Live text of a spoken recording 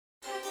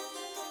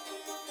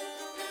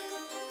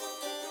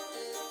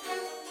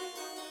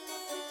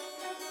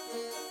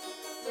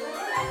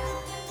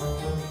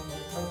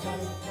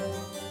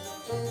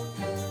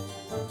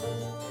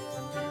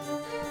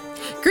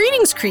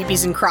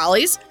Creepies and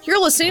crawlies, you're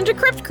listening to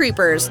Crypt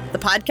Creepers, the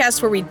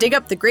podcast where we dig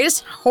up the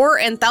greatest horror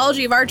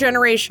anthology of our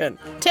generation,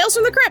 Tales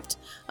from the Crypt.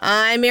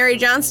 I'm Mary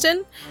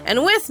Johnston,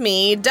 and with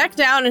me,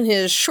 decked out in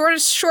his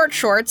shortest short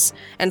shorts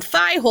and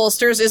thigh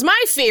holsters, is my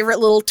favorite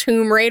little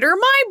Tomb Raider,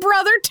 my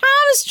brother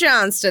Thomas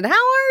Johnston. How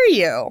are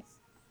you?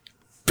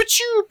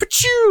 Pachoo,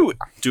 pachoo!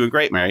 Doing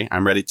great, Mary.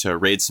 I'm ready to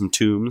raid some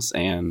tombs,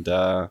 and,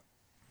 God,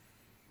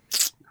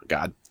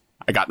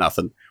 I got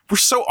nothing. We're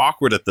so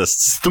awkward at this.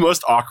 This is the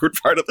most awkward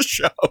part of the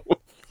show.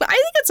 I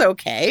think it's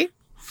okay.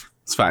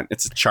 It's fine.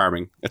 It's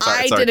charming. It's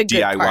our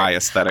DIY part.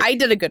 Aesthetic. I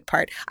did a good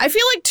part. I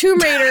feel like Tomb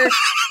Raider...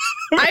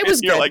 I was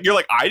good. You're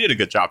like, I did a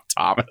good job,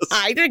 Thomas.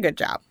 I did a good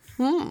job.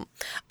 Are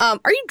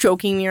you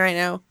joking me right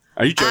now?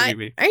 Are you joking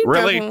me? Are you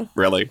really? joking?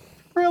 Really?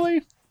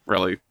 Really?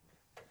 Really?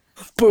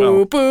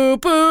 Boo, boo,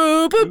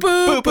 boo, boo, boo,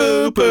 boo,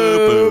 boo, boo,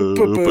 boo,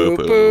 boo,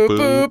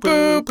 boo,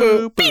 boo,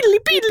 boo, beedly,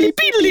 beedly,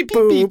 beedly,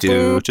 boo,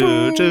 boo,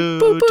 boo,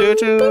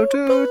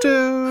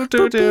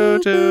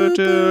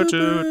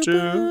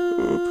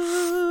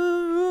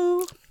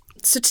 boo.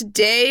 So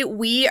today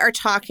we are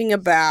talking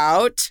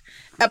about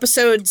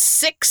episode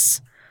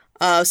 6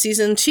 of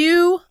season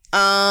 2,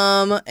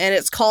 and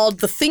it's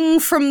called The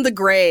Thing from the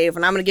Grave,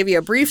 and I'm going to give you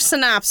a brief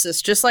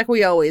synopsis, just like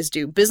we always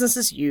do. Business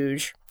is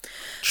huge.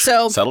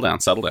 So settle down.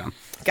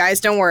 Guys,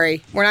 don't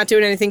worry. We're not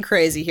doing anything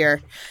crazy here.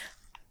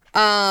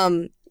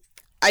 I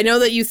know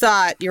that you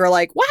thought, you were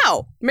like,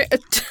 wow,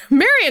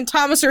 Mary and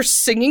Thomas are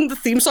singing the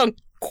theme song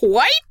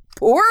quite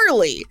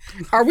poorly.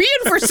 Are we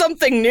in for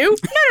something new?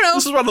 No.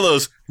 This is one of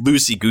those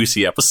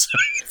loosey-goosey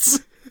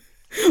episodes.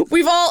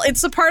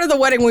 It's a part of the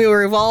wedding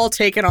where we've all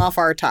taken off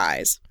our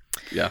ties.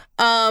 Yeah.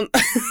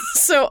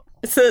 So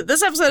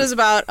this episode is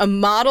about a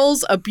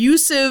model's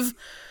abusive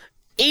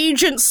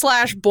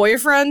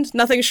agent/boyfriend.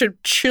 Nothing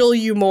should chill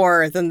you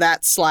more than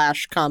that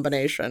 /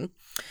 combination.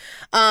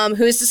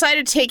 Who has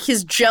decided to take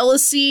his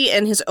jealousy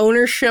and his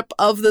ownership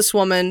of this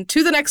woman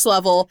to the next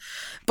level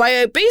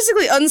by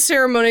basically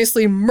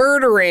unceremoniously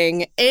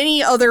murdering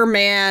any other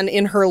man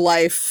in her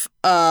life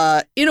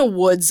in a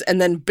woods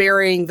and then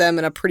burying them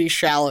in a pretty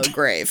shallow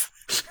grave.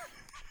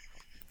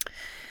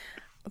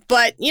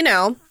 But, you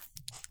know,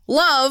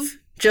 love,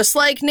 just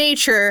like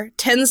nature,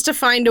 tends to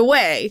find a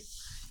way,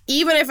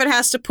 even if it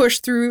has to push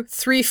through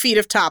 3 feet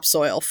of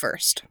topsoil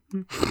first.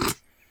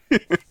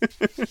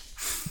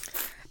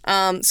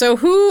 So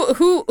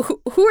who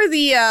are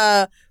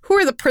the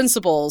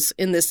principals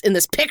in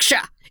this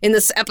picture, in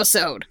this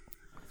episode?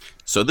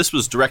 So this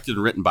was directed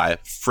and written by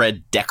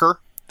Fred Dekker.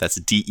 That's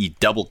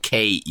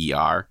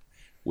Dekker,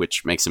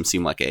 which makes him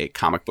seem like a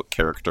comic book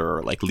character,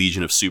 or like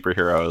Legion of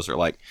Superheroes, or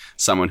like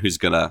someone who's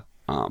gonna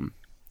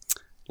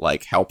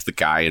like help the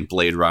guy in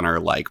Blade Runner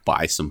like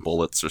buy some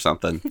bullets or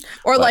something.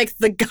 Or like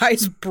the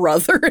guy's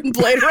brother in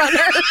Blade Runner.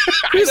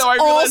 Who's I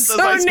realized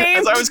also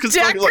named as I was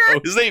considering, like, oh,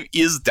 his name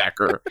is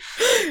Dekker.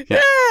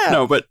 Yeah.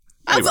 No, but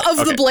anyway,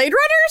 of the Blade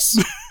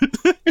Runners?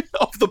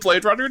 Of the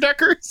Blade Runner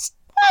Deckers?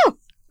 Oh.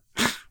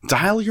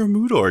 Dial your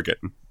mood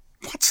organ.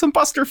 What's some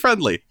Buster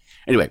friendly?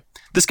 Anyway,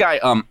 this guy,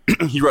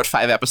 he wrote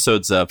 5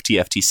 episodes of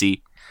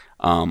TFTC.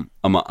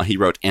 He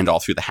wrote And All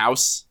Through the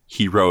House.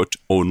 He wrote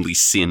Only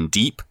Sin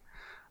Deep.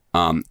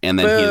 And then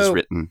he has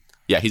written,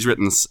 he's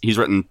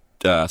written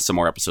some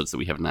more episodes that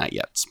we have not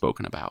yet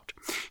spoken about.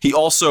 He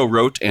also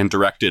wrote and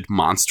directed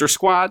Monster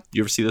Squad.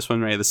 You ever see this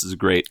one, Ray? This is a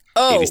great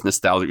 80s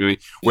nostalgic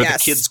movie where the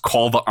kids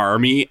call the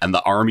army and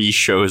the army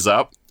shows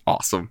up.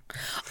 Awesome.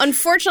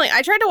 Unfortunately,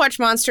 I tried to watch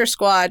Monster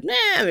Squad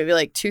maybe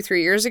like 2-3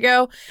 years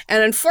ago,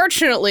 and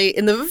unfortunately,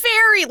 in the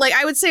very,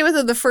 I would say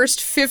within the first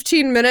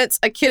 15 minutes,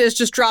 a kid is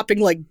just dropping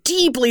like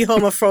deeply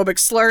homophobic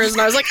slurs,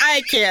 and I was like,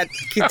 I can't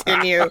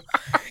continue.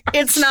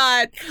 It's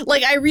not,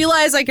 I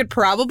realize I could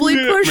probably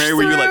push Mary, through.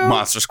 when you're like,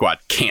 Monster Squad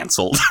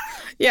canceled.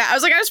 Yeah, I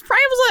was like, I just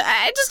don't,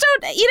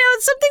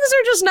 some things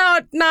are just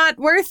not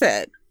worth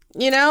it,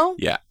 you know?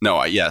 Yeah,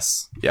 no,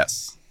 yes.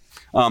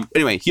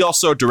 Anyway, he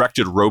also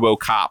directed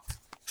RoboCop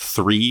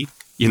 3,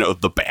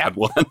 the bad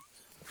one.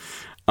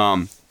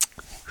 And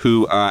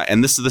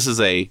this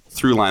is a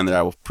through line that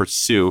I will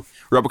pursue.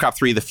 RoboCop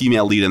 3, the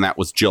female lead in that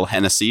was Jill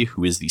Hennessy,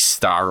 who is the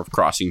star of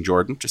Crossing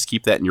Jordan. Just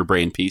keep that in your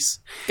brain piece.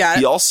 Got it.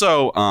 He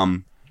also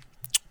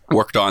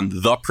worked on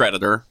The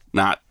Predator,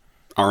 not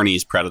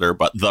Arnie's Predator,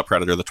 but The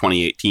Predator, the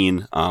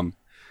 2018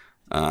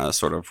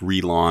 sort of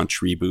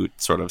relaunch, reboot,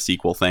 sort of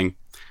sequel thing,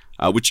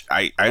 which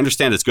I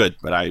understand is good,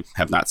 but I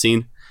have not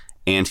seen.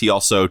 And he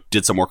also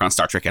did some work on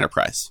Star Trek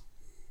Enterprise.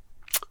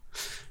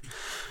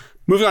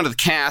 Moving on to the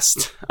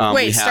cast.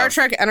 Wait, Star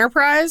Trek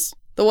Enterprise?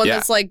 The one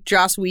that's like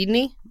Joss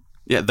Whedon-y?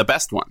 Yeah, the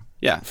best one.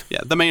 Yeah,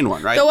 the main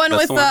one, right? The one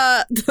with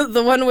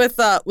the one with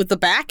the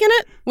back in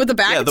it? With the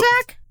back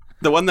attack?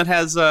 The one that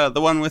has the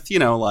one with,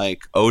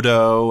 like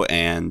Odo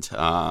and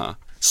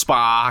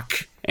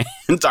Spock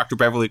and Dr.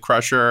 Beverly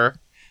Crusher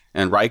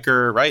and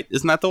Riker, right?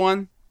 Isn't that the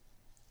one?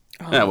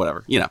 Oh. Yeah,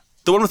 whatever.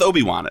 The one with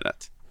Obi-Wan in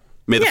it.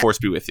 May the Force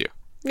be with you.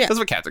 Yeah. That's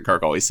what Captain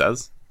Kirk always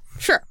says.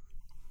 Sure.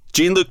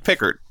 Jean-Luc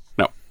Picard.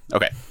 No.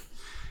 Okay.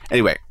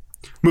 Anyway,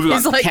 moving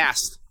on.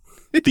 Cast.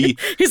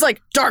 He's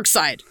like, dark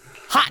side.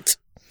 Hot.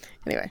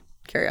 Anyway,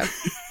 Carry on.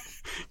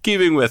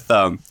 Keeping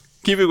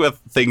with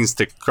things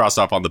to cross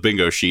off on the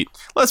bingo sheet,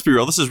 let's be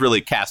real, this is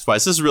really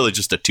cast-wise, this is really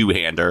just a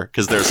two-hander,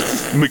 because there's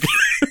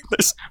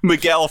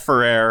Miguel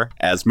Ferrer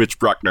as Mitch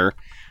Bruckner,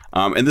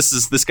 and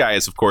this guy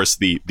is, of course,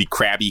 the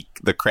crabby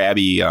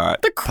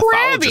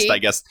pathologist, I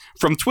guess,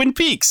 from Twin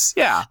Peaks.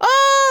 Yeah.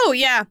 Oh,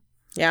 yeah.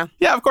 Yeah.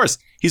 Yeah, of course.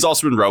 He's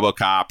also in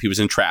RoboCop. He was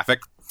in Traffic.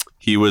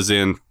 He was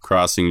in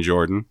Crossing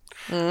Jordan.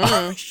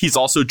 He's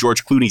also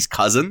George Clooney's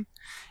cousin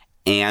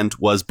and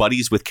was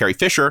buddies with Carrie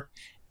Fisher,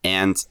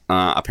 and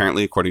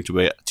apparently, according to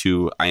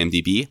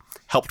IMDb,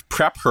 helped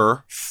prep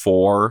her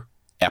for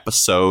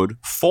episode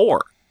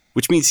 4,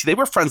 which means they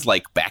were friends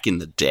like back in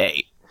the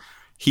day.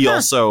 He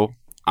also,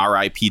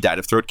 R.I.P., died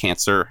of throat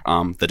cancer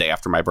the day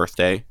after my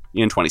birthday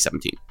in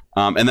 2017.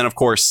 And then, of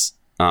course,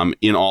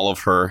 in all of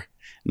her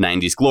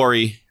 90s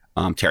glory,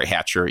 Terry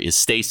Hatcher is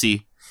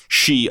Stacy,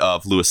 she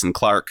of Lewis and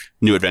Clark,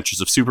 New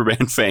Adventures of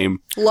Superman fame.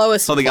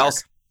 Lois Something and Clark.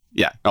 else?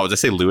 Yeah. Oh, did I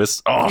say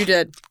Lewis? Oh, You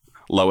did.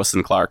 Lois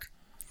and Clark.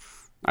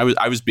 I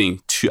was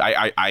being too.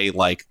 I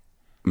like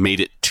made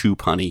it too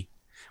punny,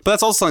 but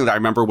that's also something that I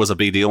remember was a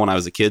big deal when I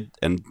was a kid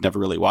and never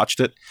really watched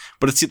it.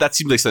 But that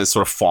seems like it's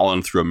sort of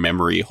fallen through a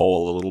memory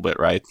hole a little bit,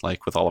 right?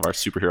 Like with all of our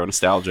superhero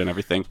nostalgia and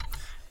everything.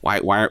 Why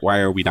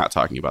are we not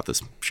talking about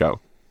this show?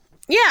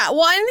 Yeah,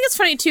 well, I think it's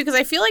funny, too, because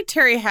I feel like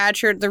Terry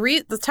Hatcher,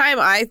 the time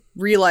I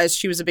realized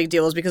she was a big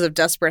deal was because of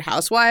Desperate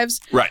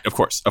Housewives. Right, of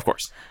course.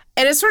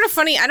 And it's sort of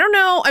funny. I don't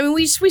know. I mean,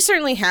 we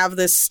certainly have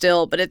this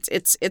still, but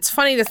it's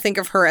funny to think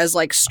of her as,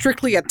 like,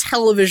 strictly a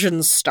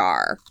television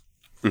star.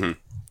 Mm-hmm.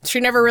 She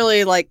never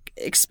really, like,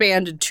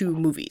 expanded to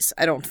movies,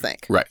 I don't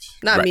think. Right.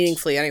 Not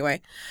meaningfully, anyway.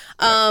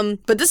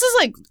 But this is,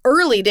 like,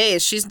 early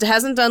days. She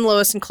hasn't done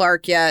Lois and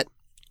Clark yet.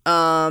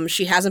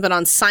 She hasn't been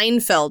on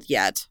Seinfeld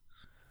yet.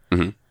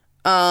 Mm-hmm.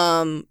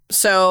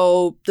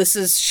 So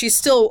she's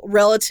still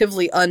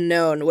relatively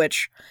unknown,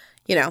 which,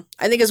 you know,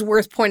 I think is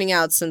worth pointing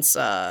out since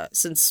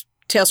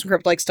Tales from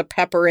Crypt likes to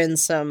pepper in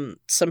some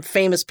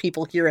famous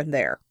people here and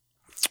there.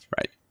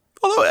 Right.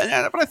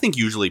 Although, but I think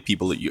usually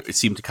people that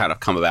seem to kind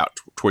of come about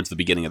towards the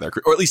beginning of their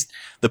career, or at least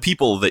the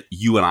people that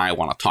you and I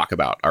want to talk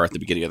about are at the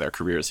beginning of their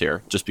careers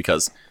here, just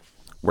because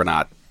we're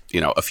not,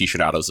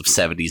 aficionados of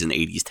 70s and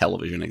 80s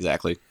television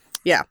exactly.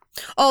 Yeah.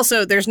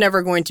 Also, there's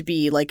never going to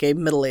be like a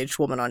middle-aged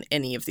woman on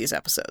any of these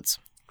episodes.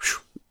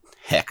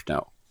 Heck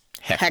no.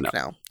 Heck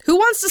no. Who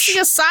wants to see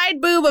a side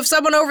boob of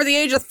someone over the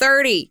age of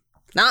 30?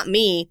 Not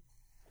me.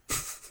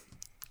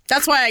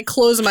 That's why I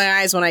close my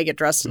eyes when I get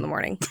dressed in the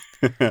morning.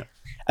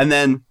 And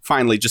then,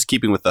 finally, just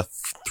keeping with the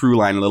through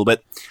line a little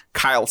bit,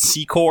 Kyle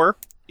Secor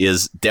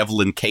is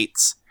Devlin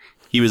Cates.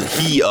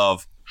 He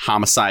of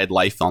Homicide: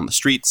 Life on the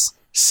Streets,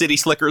 City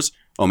Slickers,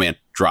 oh man,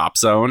 Drop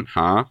Zone,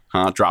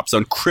 Drop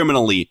Zone,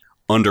 criminally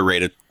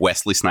underrated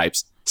Wesley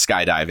Snipes,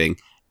 skydiving,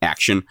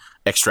 action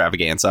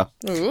extravaganza.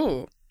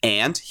 Ooh.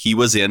 And he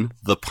was in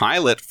the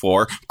pilot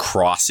for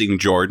Crossing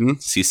Jordan.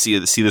 So you see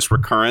this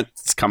recurrent?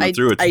 It's coming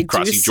through. It's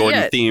Crossing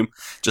Jordan theme.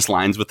 Just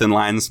lines within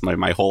lines.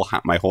 My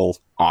whole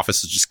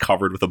office is just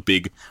covered with a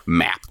big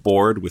map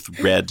board with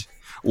red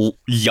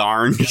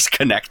yarn just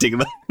connecting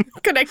them.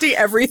 Connecting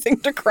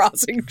everything to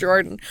Crossing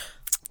Jordan.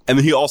 And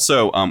then he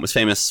also was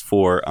famous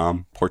for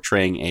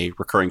portraying a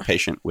recurring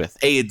patient with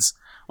AIDS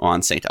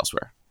on St.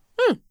 Elsewhere.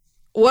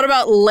 What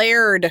about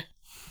Laird?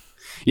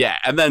 Yeah,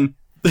 and then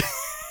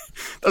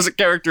there's a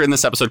character in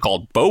this episode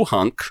called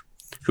Bohunk,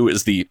 who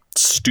is the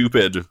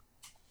stupid,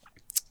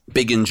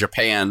 big in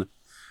Japan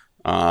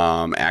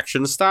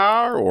action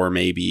star or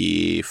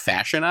maybe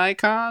fashion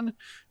icon,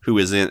 who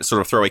is in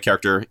sort of throwaway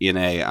character in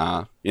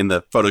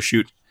the photo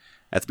shoot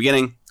at the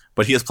beginning.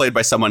 But he is played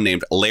by someone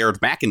named Laird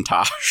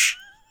McIntosh,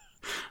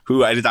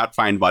 who I did not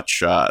find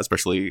much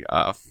especially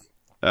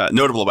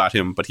notable about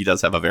him, but he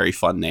does have a very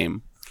fun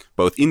name,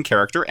 both in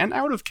character and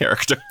out of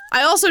character.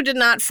 I also did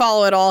not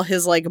follow at all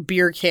his, like,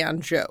 beer can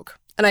joke.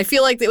 And I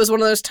feel like it was one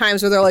of those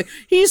times where they're like,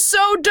 he's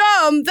so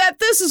dumb that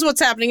this is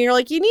what's happening. And you're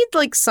like, you need,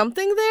 like,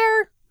 something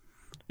there?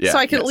 Yeah, so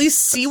I can at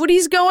least see what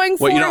he's going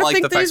for. Well, you don't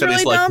like the fact that he's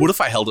really like, dumb? what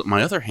if I held it in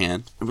my other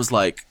hand? It was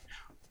like,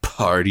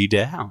 party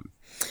down.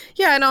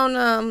 Yeah, I don't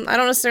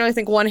necessarily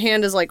think one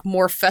hand is, like,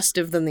 more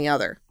festive than the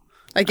other.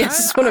 I guess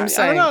is what I'm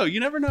saying. I don't know. You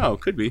never know.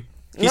 Could be.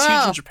 He's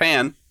huge in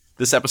Japan.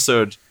 This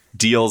episode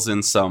deals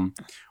in some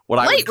what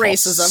I would call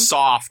racism.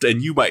 Soft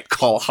and you might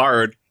call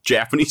hard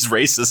Japanese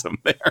racism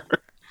there.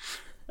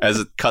 As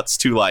it cuts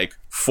to like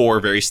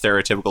 4 very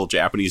stereotypical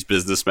Japanese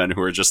businessmen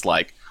who are just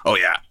like, oh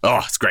yeah,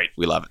 oh it's great,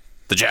 we love it.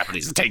 The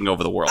Japanese are taking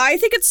over the world. I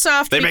think it's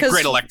soft. They make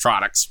great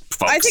electronics,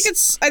 folks.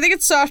 I think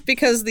it's soft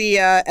because the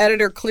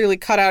editor clearly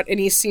cut out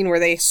any scene where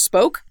they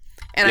spoke,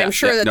 and I'm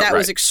sure that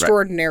was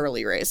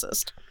extraordinarily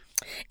racist.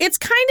 It's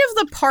kind of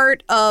the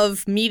part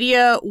of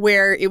media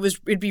where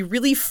it'd be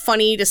really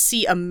funny to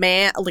see a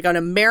man, like an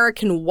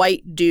American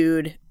white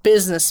dude,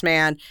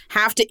 businessman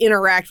have to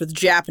interact with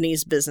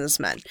Japanese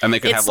businessmen. And they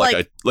could have like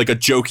a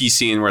jokey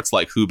scene where it's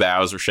like who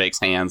bows or shakes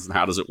hands and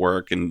how does it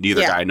work, and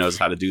neither guy knows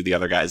how to do the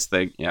other guy's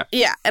thing. Yeah.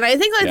 Yeah. And I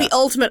think the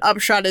ultimate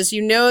upshot is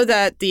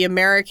that the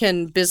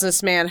American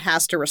businessman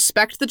has to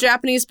respect the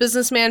Japanese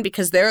businessman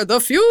because they're the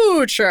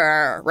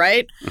future,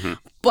 right? Mm-hmm.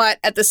 But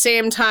at the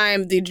same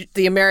time,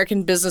 the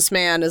American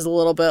businessman is a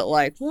little bit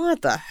like,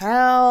 what the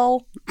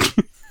hell?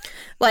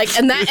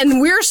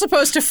 And we're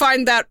supposed to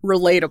find that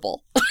relatable.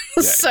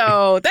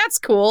 So that's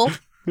cool.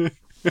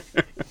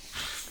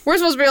 We're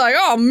supposed to be like,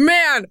 oh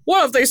man,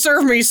 what if they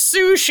serve me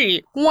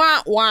sushi?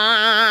 Wah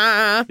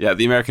wah. Yeah,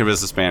 the American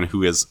businessman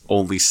who is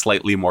only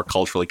slightly more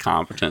culturally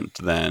competent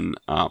than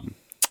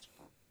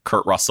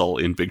Kurt Russell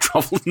in Big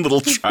Trouble in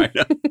Little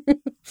China.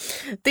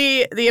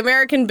 The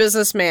American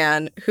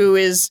businessman who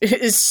is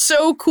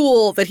so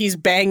cool that he's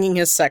banging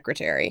his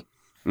secretary.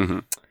 Mm-hmm.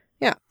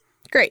 Yeah,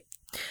 great.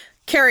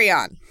 Carry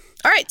on.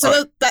 All right,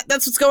 so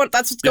that's what's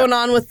going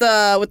on with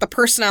the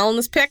personnel in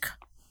this pick.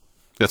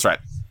 That's right.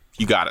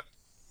 You got it.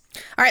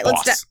 All right,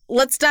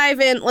 let's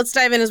dive in. Let's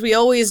dive in as we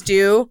always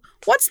do.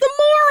 What's the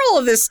moral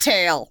of this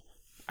tale?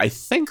 I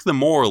think the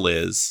moral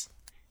is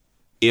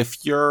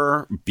if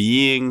you're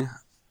being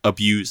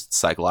abused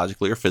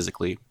psychologically or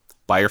physically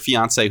by your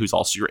fiance, who's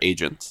also your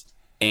agent,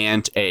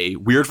 and a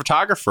weird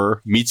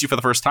photographer meets you for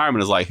the first time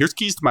and is like, here's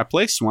keys to my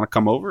place. You want to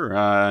come over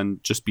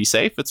and just be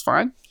safe? It's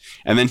fine.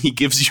 And then he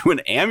gives you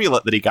an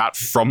amulet that he got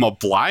from a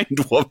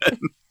blind woman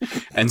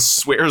and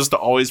swears to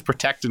always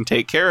protect and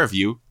take care of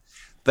you,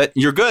 that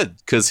you're good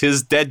because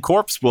his dead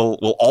corpse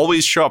will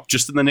always show up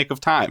just in the nick of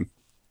time.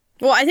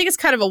 Well, I think it's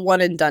kind of a one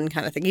and done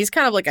kind of thing. He's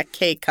kind of like a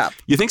K-cup.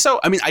 You think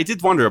so? I mean, I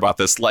did wonder about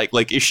this.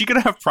 Like, is she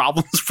going to have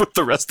problems with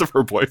the rest of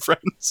her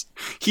boyfriends?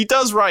 He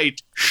does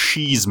write,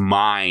 she's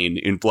mine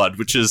in blood,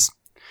 which is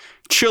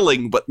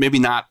chilling, but maybe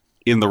not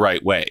in the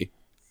right way.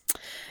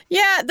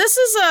 Yeah, this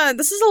is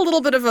a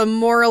little bit of a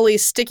morally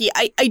sticky.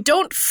 I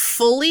don't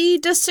fully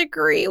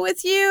disagree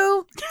with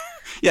you.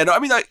 Yeah, no, I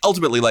mean,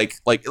 ultimately,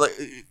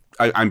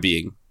 I'm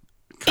being.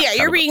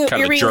 You're being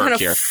kind of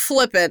here.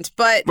 Flippant,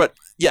 but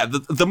yeah,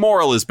 the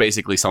moral is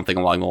basically something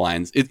along the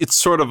lines. It's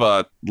sort of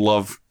a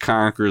love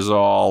conquers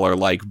all, or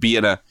like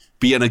being a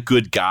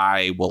good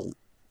guy will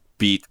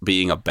beat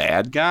being a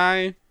bad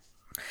guy.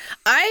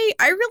 I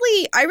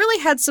really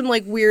had some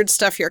like weird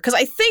stuff here because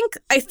I think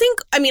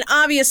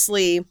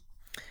obviously,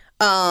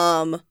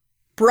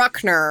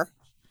 Bruckner,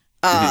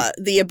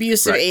 the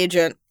abusive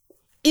agent,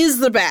 is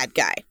the bad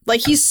guy. Like,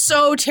 he's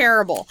so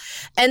terrible.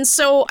 And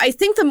so I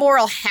think the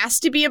moral has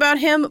to be about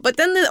him. But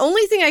then the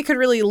only thing I could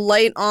really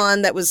light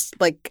on that was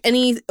like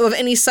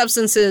any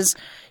substance is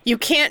you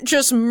can't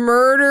just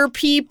murder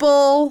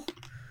people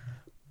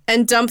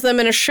and dump them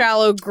in a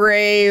shallow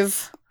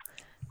grave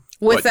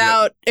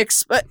without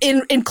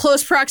in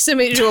close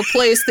proximity to a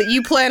place that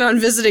you plan on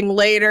visiting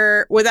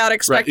later without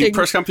expecting. Right. You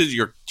first come to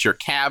your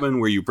cabin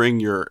where you bring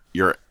your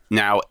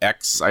now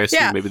ex, I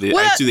assume, maybe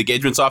the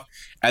engagement's off,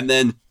 and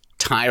then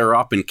tie her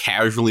up and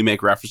casually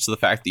make reference to the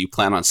fact that you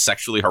plan on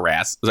sexually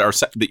harassing or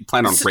that you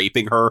plan on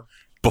raping her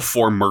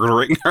before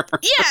murdering her.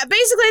 Yeah,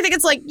 basically, I think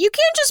it's like you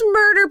can't just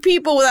murder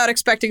people without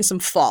expecting some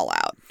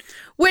fallout,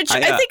 which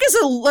I think is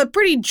a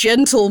pretty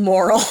gentle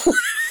moral.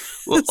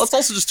 Well, let's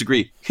also just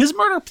agree his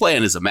murder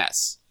plan is a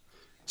mess.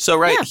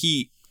 So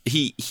he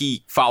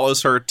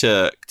follows her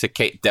to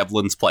Kate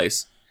Devlin's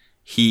place.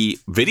 He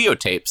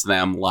videotapes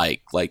them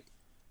like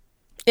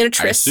in a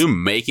tryst. I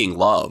assume making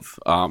love.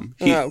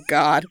 Oh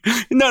God!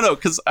 No,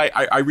 because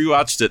I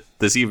rewatched it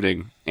this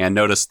evening and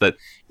noticed that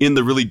in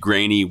the really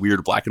grainy,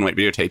 weird black and white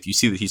videotape, you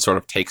see that he sort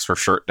of takes her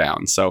shirt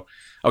down. So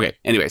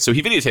anyway, so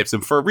he videotapes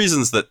him for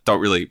reasons that don't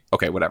really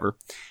whatever,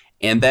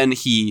 and then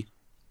he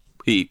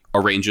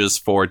arranges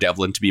for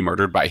Devlin to be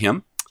murdered by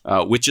him,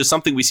 which is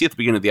something we see at the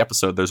beginning of the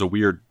episode. There's a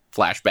weird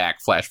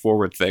flashback, flash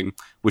forward thing,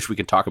 which we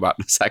can talk about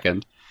in a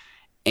second,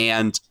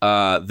 and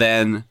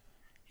then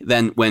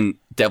when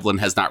Devlin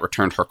has not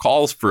returned her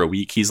calls for a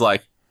week, he's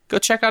like, go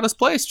check out his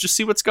place, just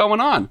see what's going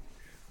on.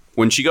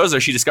 When she goes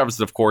there, she discovers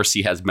that, of course,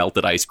 he has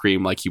melted ice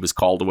cream, like he was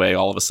called away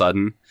all of a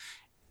sudden.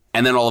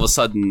 And then all of a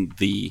sudden,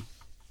 the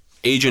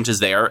agent is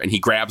there, and he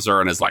grabs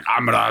her and is like,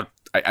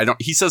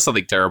 he says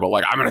something terrible,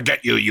 like, I'm gonna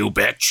get you, you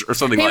bitch, or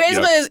something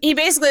He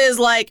basically is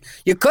like,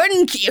 you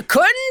couldn't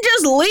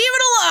just leave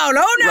it alone.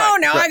 Oh no,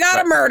 now I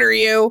gotta murder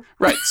you.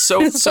 Right.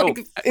 So and so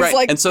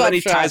then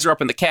he ties her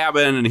up in the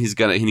cabin, and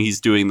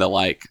he's doing the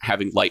like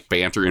having light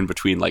banter in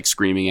between, like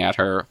screaming at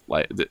her,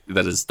 like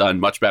that is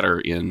done much better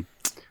in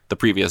the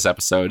previous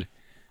episode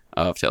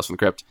of Tales from the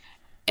Crypt.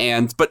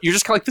 But you're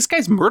just kind of like, this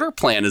guy's murder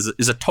plan is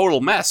a total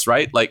mess,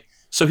 right? Like,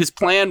 so his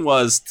plan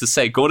was to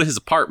say, go to his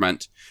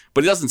apartment,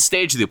 but he doesn't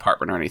stage the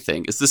apartment or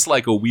anything. Is this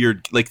like a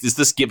weird, like, is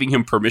this giving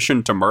him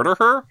permission to murder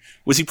her?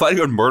 Was he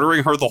planning on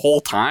murdering her the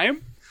whole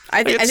time?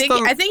 I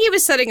think he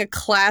was setting a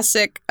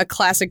classic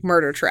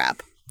murder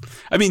trap.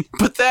 I mean,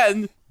 but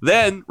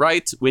then,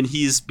 right, when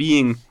he's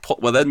being,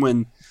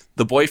 when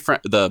the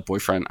boyfriend,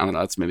 I don't know,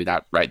 that's maybe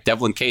not right.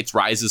 Devlin Cates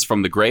rises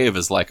from the grave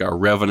as like a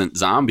revenant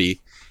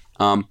zombie.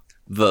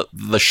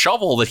 the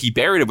shovel that he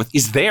buried it with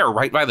is there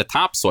right by the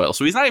topsoil,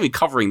 so he's not even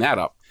covering that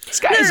up. This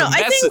guy is a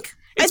mess.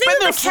 It's been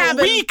there for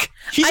a week.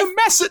 He's a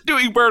mess at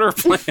doing murder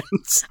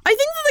plans. I think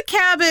that the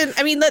cabin,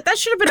 I mean, that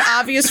should have been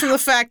obvious from the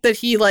fact that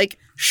he, like,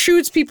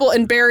 shoots people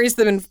and buries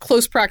them in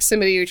close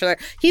proximity to each other.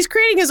 He's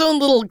creating his own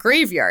little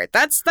graveyard.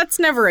 That's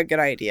never a good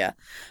idea.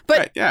 But,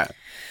 right, yeah.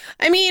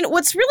 I mean,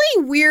 what's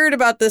really weird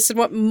about this and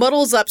what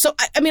muddles up, so,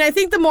 I mean, I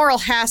think the moral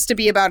has to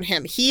be about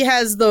him. He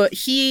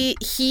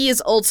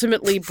is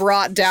ultimately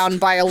brought down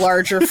by a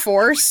larger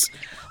force.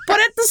 But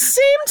at the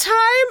same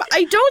time,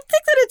 I don't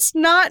think that it's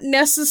not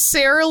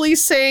necessarily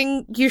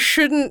saying you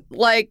shouldn't,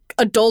 like,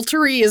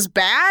 adultery is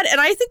bad. And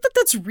I think that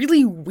that's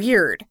really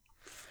weird.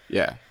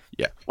 Yeah.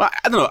 Yeah. Well,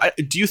 I don't know.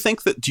 Do you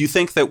think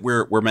that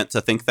we're meant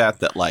to think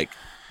that like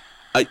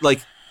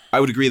I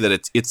would agree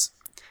that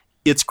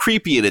it's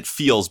creepy and it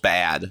feels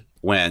bad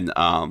when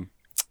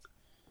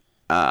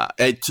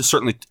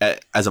certainly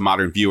as a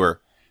modern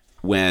viewer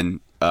when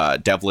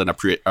Devlin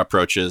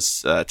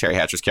approaches Terry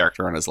Hatcher's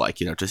character and is like,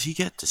 you know, does he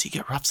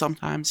get rough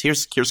sometimes?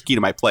 Here's key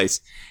to my place.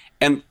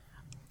 And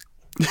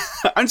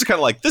I'm just kind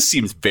of like, this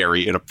seems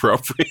very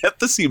inappropriate.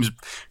 This seems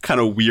kind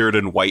of weird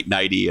and white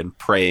knighty and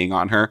preying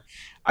on her.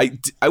 I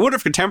wonder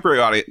if contemporary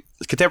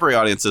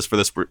audiences for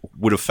this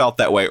would have felt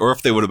that way, or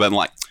if they would have been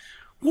like,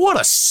 what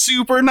a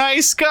super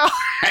nice guy.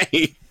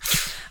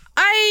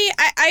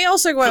 I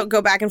also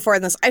go back and forth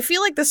on this. I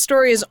feel like this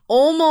story is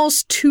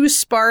almost too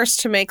sparse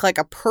to make like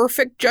a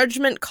perfect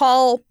judgment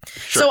call.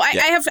 Sure, so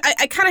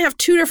I kind of have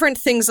two different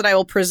things that I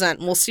will present,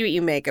 and we'll see what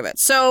you make of it.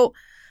 So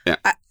yeah.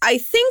 I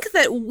think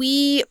that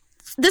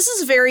this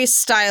is very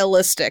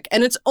stylistic,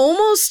 and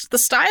the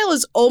style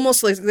is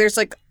almost like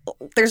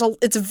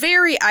it's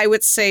very, I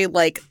would say,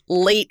 like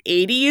late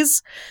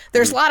 80s.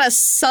 There's a lot of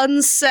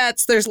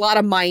sunsets. There's a lot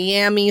of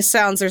Miami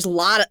sounds. There's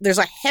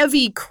a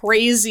heavy,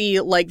 crazy,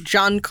 like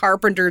John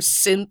Carpenter's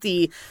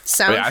synthy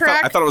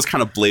soundtrack. I thought it was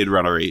kind of Blade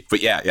Runner-y,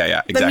 but yeah,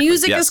 exactly. The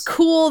music is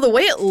cool. The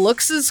way it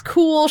looks is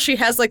cool. She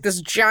has like this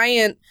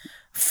giant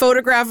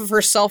photograph of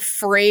herself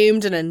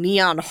framed in a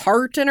neon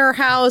heart in her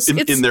house.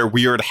 In their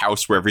weird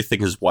house where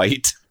everything is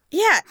white.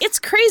 Yeah, it's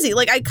crazy.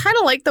 Like, I kind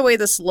of like the way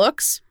this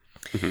looks.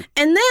 Mm-hmm.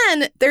 And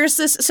then there's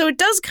this, so it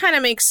does kind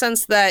of make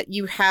sense that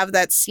you have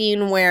that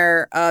scene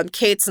where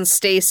Kate's and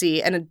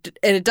Stacy, and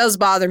it does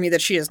bother me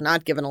that she is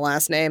not given a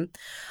last name.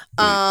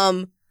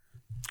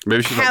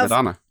 Maybe she's like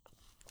Madonna.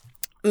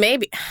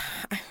 Maybe.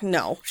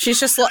 No. She's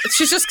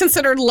just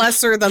considered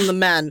lesser than the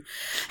men.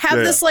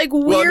 This like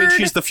weird... Well, I mean,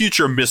 she's the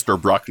future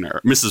Mrs.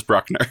 Bruckner.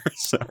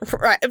 So.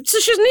 Right. So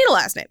she doesn't need a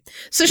last name.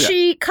 So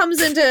she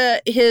comes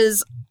into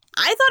his...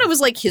 I thought it was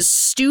like his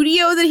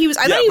studio that he was...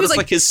 I thought he was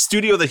like his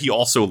studio that he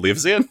also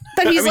lives in.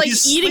 That he's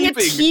he's eating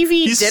sleeping. A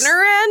TV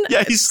dinner in?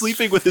 Yeah, he's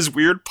sleeping with his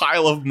weird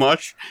pile of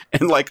mush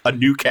and like a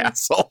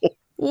Newcastle.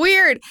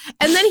 Weird.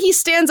 And then he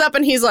stands up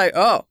and he's like,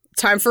 oh,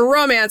 time for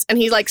romance. And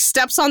he like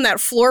steps on that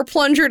floor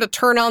plunger to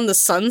turn on the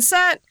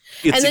sunset.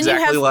 It's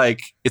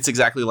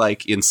exactly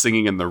like in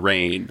Singing in the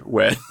Rain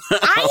when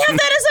I have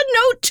that as a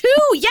note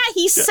too. Yeah,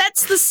 he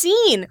sets the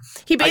scene.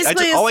 He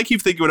basically all I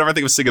keep thinking whenever I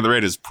think of Singing in the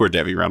Rain is poor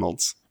Debbie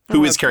Reynolds,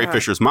 who is Carrie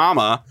Fisher's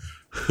mama,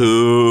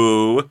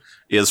 who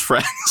is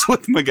friends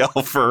with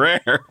Miguel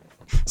Ferrer.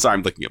 Sorry,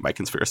 I'm looking at my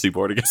conspiracy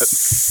board again.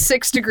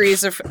 6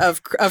 degrees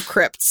of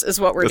crypts is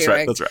what we're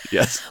doing. That's right.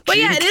 Yes. But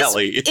Gene yeah,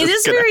 it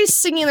is very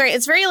Singing in the Rain.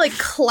 It's very like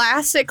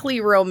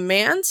classically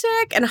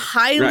romantic and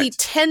highly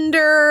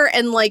tender,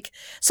 and like,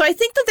 so I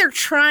think that they're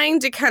trying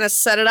to kind of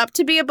set it up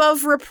to be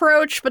above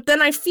reproach, but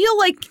then I feel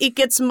like it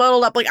gets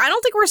muddled up. Like, I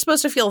don't think we're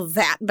supposed to feel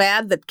that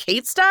bad that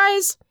Kate's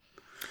dies.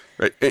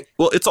 Right.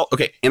 Well, it's all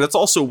okay, and it's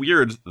also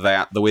weird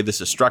that the way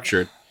this is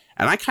structured.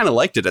 And I kind of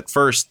liked it at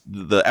first.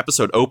 The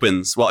episode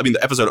opens. Well, I mean,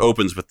 the episode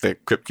opens with the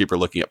Crypt Keeper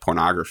looking at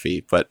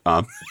pornography, but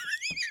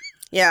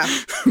yeah.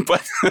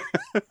 But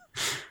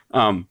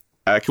can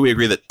we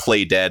agree that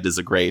Play Dead is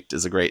a great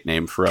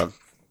name for a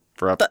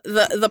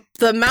the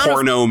amount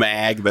porno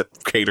mag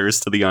that caters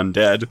to the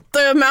undead?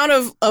 The amount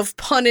of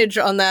punnage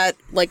on that,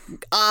 like,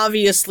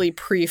 obviously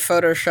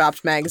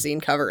pre-photoshopped magazine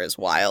cover is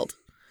wild.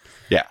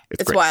 Yeah,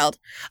 it's wild.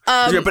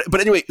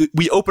 But anyway,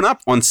 we open up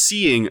on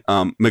seeing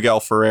Miguel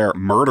Ferrer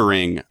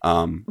murdering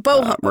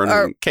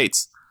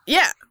Kate's.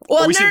 Yeah.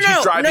 Well, he's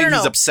driving.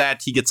 He's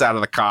upset. He gets out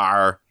of the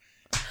car.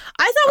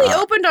 I thought we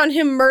opened on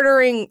him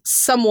murdering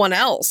someone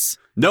else.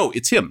 No,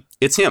 it's him.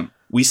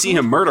 We see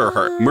him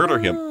murder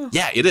him.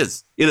 Yeah, it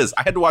is.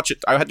 I had to watch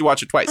it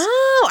twice.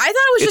 Oh, I thought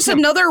it was just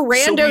another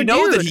rando dude. So we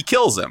know that he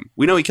kills him.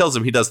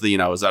 He does the,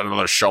 is that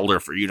another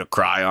shoulder for you to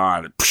cry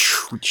on? And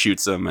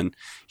shoots him. And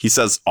he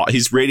says,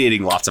 he's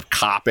radiating lots of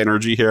cop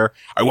energy here.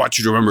 I want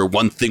you to remember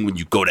one thing when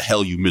you go to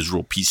hell, you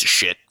miserable piece of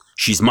shit.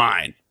 She's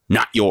mine,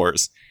 not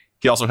yours.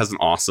 He also has an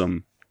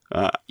awesome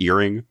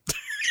earring.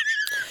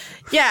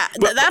 Yeah,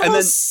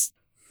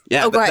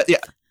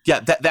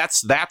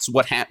 that's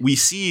what we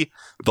see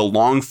the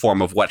long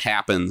form of what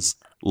happens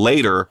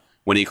later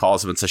when he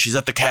calls him and says, she's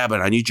at the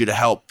cabin. I need you to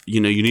help. You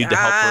need to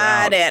help her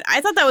out. Got it.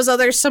 I thought that was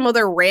some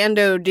other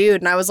rando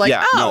dude. And I was like,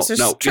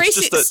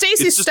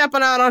 Stacy's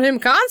stepping out on him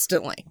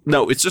constantly.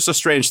 No, it's just a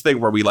strange thing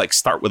where we like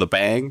start with a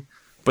bang,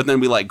 but then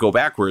we like go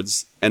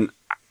backwards. And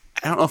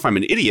I don't know if I'm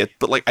an idiot,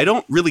 but like, I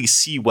don't really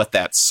see what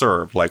that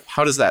served. Like,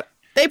 how does that?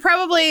 It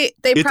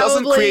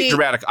doesn't create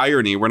dramatic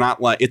irony. We're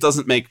not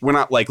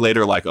like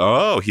later like,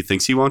 oh, he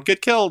thinks he won't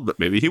get killed, but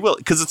maybe he will.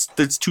 Because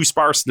it's too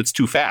sparse and it's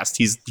too fast.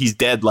 He's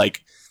dead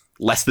like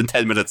less than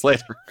 10 minutes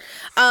later.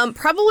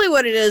 Probably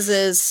what it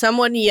is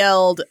someone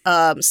yelled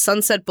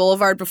Sunset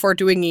Boulevard before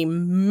doing a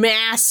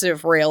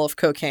massive rail of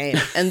cocaine.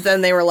 And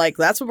then they were like,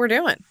 that's what we're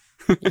doing.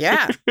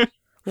 Yeah,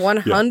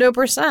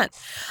 100%.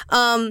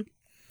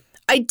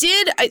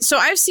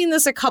 I've seen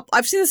this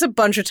a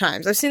bunch of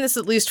times. I've seen this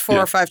at least 4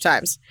 or 5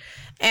 times.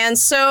 And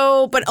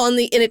so, and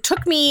it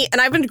took me,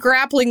 and I've been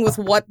grappling with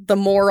what the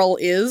moral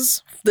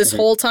is this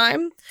whole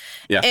time.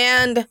 Yeah.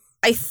 And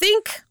I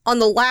think on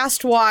the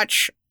last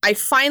watch, I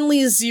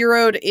finally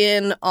zeroed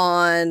in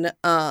on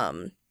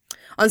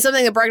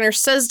something that Bruckner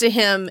says to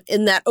him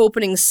in that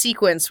opening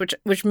sequence,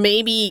 which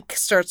maybe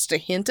starts to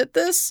hint at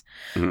this,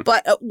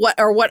 but what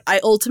I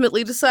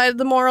ultimately decided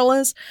the moral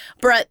is.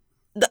 But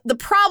the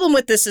problem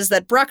with this is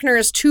that Bruckner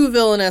is too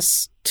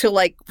villainous to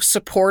like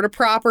support a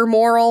proper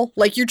moral.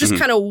 Like you're just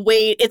kind of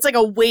it's like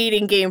a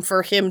waiting game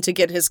for him to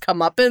get his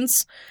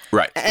comeuppance.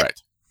 Right.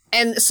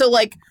 And so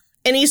like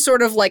any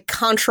sort of like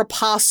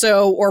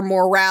contrapasso or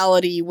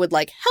morality would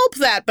like help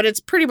that, but it's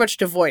pretty much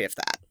devoid of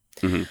that.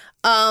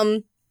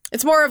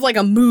 It's more of like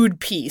a mood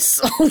piece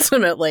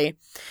ultimately.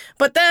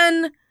 But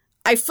then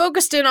I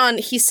focused in on,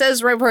 he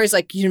says right before he's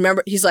like, you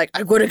remember, he's like,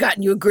 I would have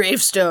gotten you a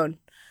gravestone.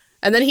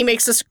 And then he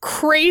makes this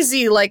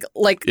crazy the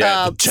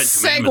Ten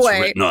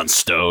segue written on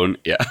stone.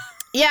 Yeah.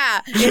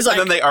 Yeah. He's like,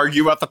 and then they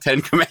argue about the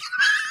 10 Commandments.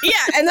 Yeah,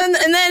 and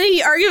then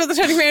he argued about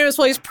the 10 Commandments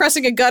while he's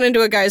pressing a gun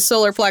into a guy's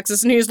solar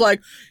plexus, and he's like,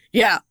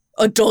 yeah,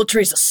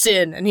 adultery's a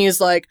sin. And he's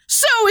like,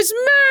 so is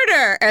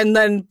murder. And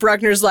then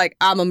Bruckner's like,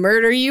 I'ma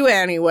murder you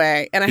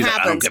anyway. And it happens.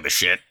 Like, I don't give a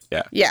shit.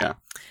 Yeah.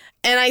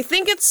 And I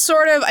think it's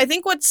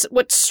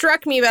what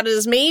struck me about it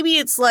is maybe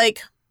it's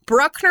like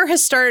Bruckner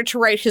has started to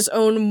write his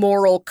own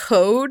moral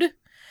code.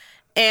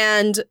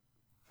 And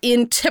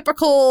in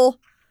typical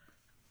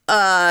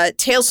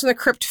Tales from the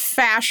Crypt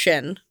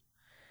fashion,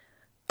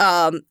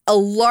 a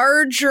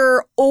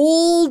larger,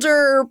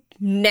 older,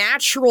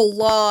 natural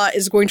law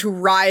is going to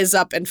rise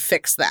up and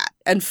fix that,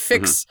 and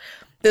fix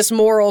this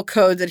moral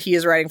code that he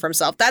is writing for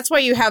himself. That's why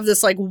you have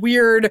this like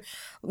weird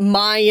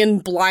Mayan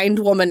blind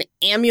woman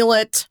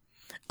amulet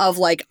of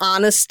like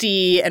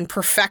honesty and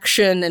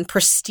perfection and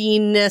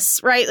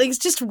pristineness, right? Like it's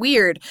just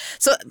weird.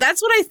 So that's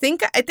what I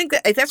think.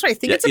 That's what I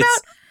think it's about.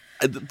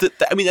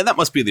 I mean, that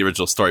must be the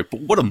original story, but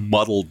what a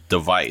muddled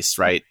device,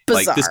 right?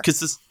 Bizarre. Like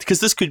because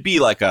this could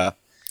be like a,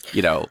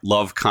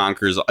 love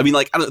conquers. I mean,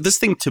 like this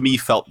thing to me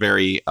felt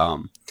very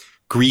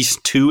Grease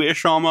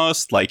 2-ish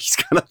almost. Like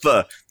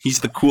he's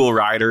the cool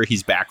rider.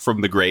 He's back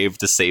from the grave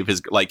to save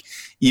his, like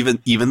even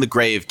the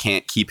grave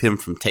can't keep him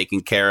from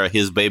taking care of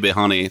his baby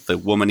honey, the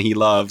woman he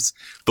loves,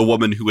 the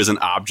woman who is an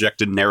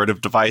object and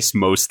narrative device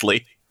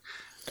mostly.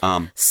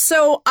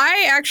 So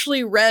I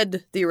actually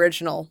read the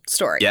original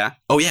story. Yeah.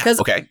 Oh yeah.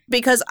 Okay.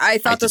 Because I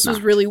thought this was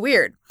really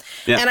weird.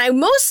 Yeah. And I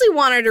mostly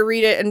wanted to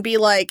read it and be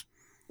like,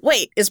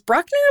 wait, is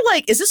Bruckner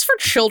is this for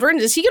children?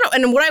 Is he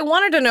and what I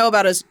wanted to know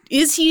about is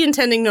he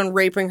intending on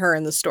raping her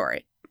in the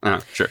story?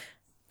 Sure.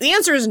 The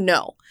answer is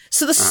no.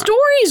 So the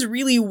story is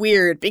really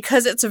weird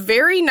because it's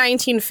very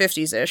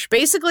 1950s-ish.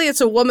 Basically, it's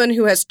a woman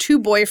who has 2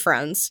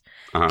 boyfriends,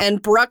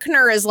 and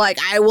Bruckner is like,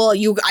 I want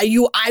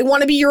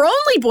to be your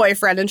only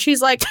boyfriend. And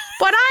she's like,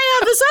 but I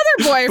have this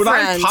other boyfriend. But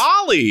I'm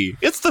Polly.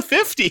 It's the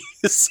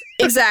 50s.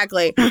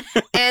 Exactly.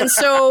 And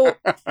so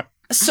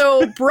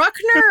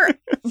Bruckner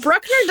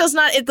does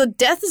not, the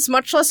death is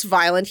much less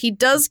violent. He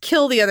does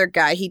kill the other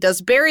guy. He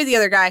does bury the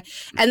other guy.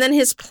 And then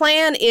his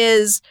plan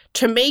is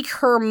to make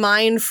her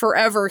mine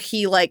forever.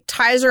 He like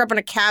ties her up in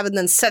a cabin,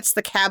 then sets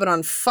the cabin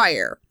on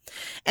fire.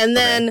 And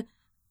then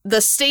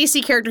the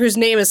Stacy character, whose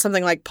name is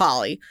something like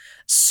Polly,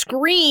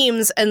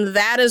 screams, and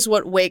that is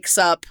what wakes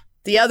up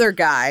the other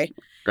guy.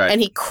 Right.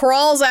 And he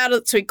crawls out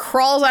of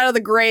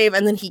the grave,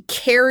 and then he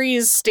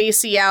carries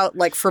Stacy out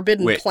like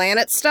Forbidden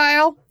Planet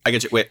style. I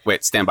get you.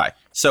 Wait, stand by.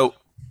 So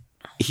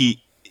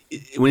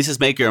when he says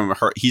make him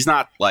her, he's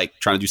not like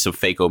trying to do some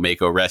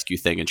Mako rescue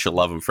thing and she'll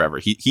love him forever.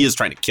 He is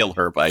trying to kill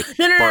her by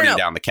burning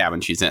down the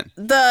cabin she's in.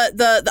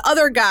 The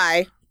other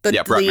guy,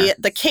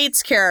 the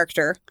Kate's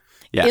character,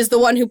 is the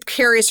one who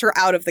carries her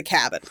out of the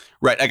cabin.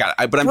 Right, I got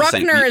it. But I'm Bruckner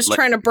just saying, is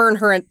trying to burn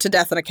her to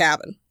death in a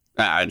cabin.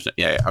 I understand.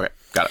 Yeah, okay,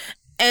 got it.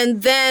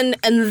 And then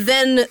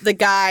the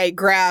guy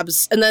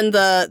grabs, and then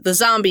the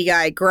zombie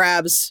guy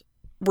grabs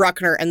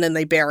Bruckner, and then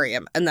they bury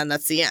him, and then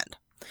that's the end.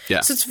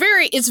 Yeah. So it's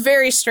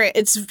very strange.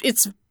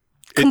 It's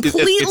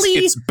completely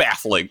it's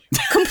baffling.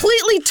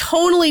 Completely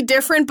tonally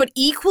different, but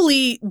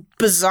equally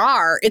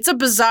bizarre. It's a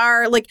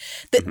bizarre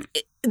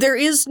there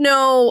is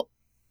no.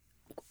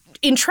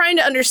 in trying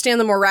to understand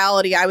the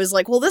morality, I was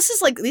like, well, this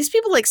is like, these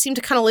people like seem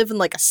to kind of live in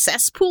like a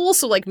cesspool.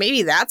 So like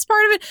maybe that's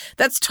part of it.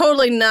 That's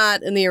totally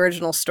not in the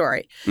original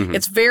story. Mhm.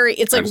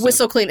 It's like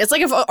whistle clean. It's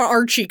like if an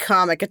Archie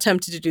comic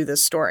attempted to do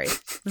this story.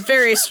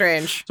 Very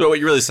strange. So what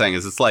you're really saying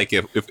is it's like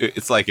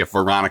if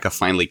Veronica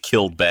finally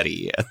killed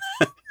Betty and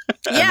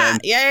Yeah,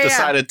 then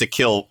decided to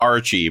kill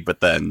Archie, but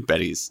then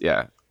Betty's,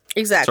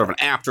 exactly. sort of an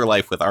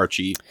afterlife with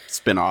Archie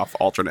spin-off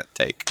alternate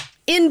take.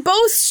 In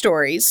both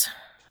stories,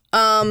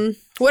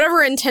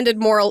 whatever intended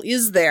moral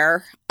is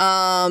there,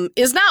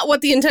 is not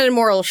what the intended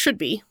moral should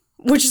be,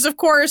 which is, of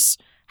course,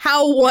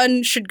 how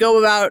one should go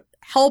about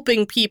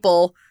helping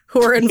people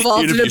who are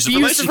involved in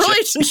abusive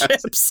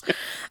relationships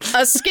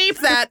escape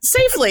that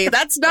safely.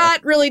 That's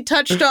not really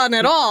touched on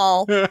at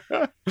all.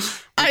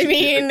 I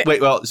mean...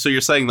 Wait, well, so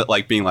you're saying that,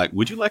 like, being like,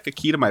 would you like a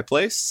key to my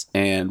place?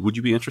 And would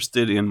you be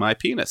interested in my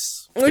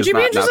penis? Would you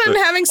be interested in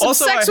having some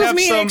sex with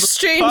me in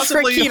exchange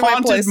for a key to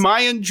my place? Haunted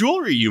Mayan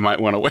jewelry you might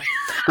want to wear.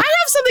 I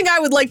have something I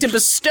would like to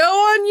bestow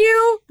on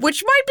you,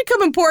 which might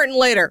become important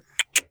later.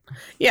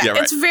 Yeah,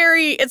 right. It's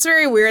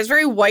very weird. It's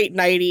very white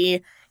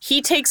knighty.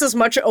 He takes as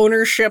much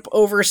ownership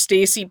over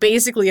Stacy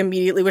basically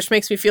immediately, which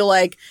makes me feel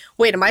like,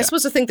 wait, am I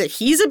supposed to think that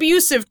he's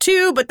abusive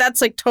too? But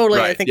that's like totally,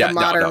 I think, a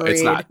modern read.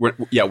 It's not.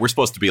 We're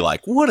supposed to be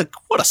like, what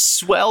a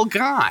swell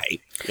guy.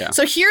 Yeah.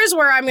 So here's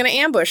where I'm going to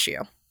ambush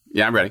you.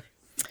 Yeah, I'm ready.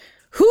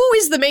 Who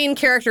is the main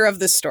character of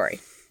this story?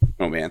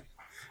 Oh man,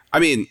 I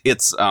mean,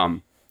 it's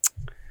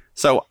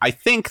So I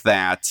think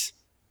that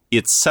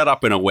it's set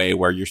up in a way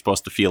where you're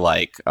supposed to feel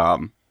like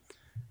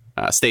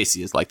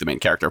Stacy is like the main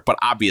character, but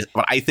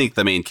I think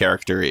the main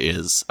character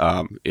is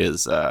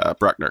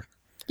Bruckner.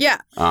 Yeah,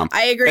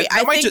 I agree.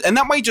 And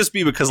that might just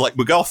be because like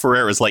Miguel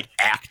Ferrer is like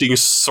acting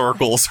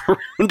circles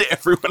around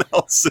everyone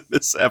else in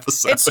this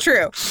episode. It's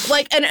true.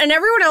 Like, and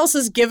everyone else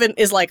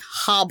is like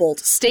hobbled.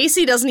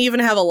 Stacy doesn't even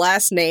have a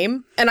last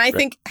name, and I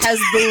think has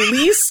the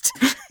least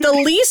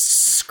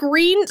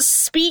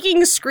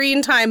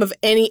screen time of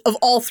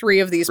all three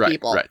of these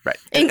people. Right.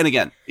 And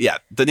again,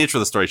 the nature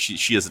of the story,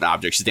 she is an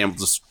object.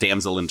 She's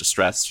damsel in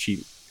distress.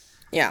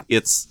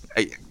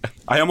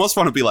 I almost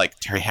want to be like,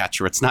 Terry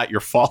Hatcher, it's not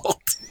your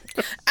fault.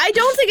 I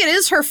don't think it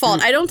is her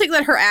fault. I don't think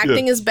that her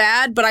acting is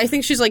bad, but I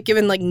think she's like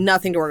given like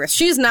nothing to work with.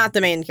 She's not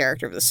the main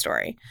character of the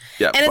story.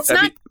 Yeah, and it's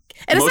not.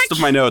 And most of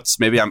my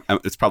notes, maybe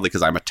it's probably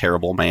because I'm a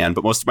terrible man,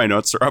 but most of my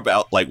notes are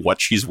about like what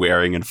she's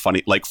wearing and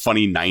funny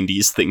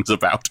 90s things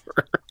about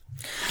her.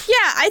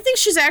 Yeah, I think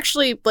she's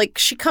actually like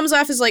she comes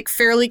off as like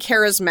fairly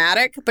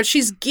charismatic, but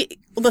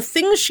the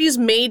things she's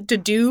made to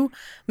do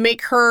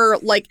make her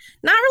like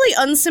not really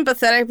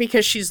unsympathetic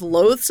because she's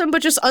loathsome,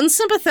 but just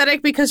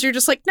unsympathetic because you're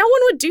just like no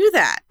one would do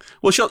that.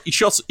 Well, she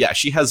also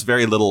she has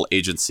very little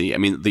agency. I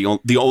mean, the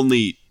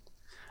only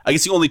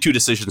two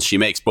decisions she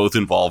makes both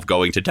involve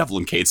going to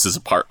Devlin Cates'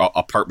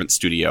 apartment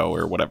studio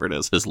or whatever it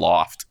is, his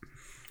loft.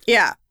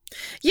 Yeah.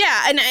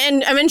 Yeah,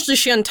 and eventually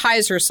she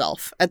unties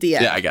herself at the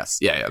end. Yeah, I guess.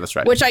 Yeah, that's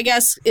right. Which I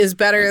guess is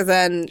better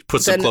than...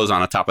 Put some clothes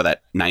on top of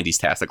that 90s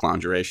Tastic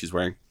lingerie she's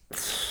wearing.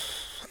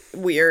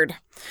 Weird.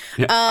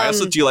 Yeah. I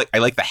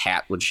like the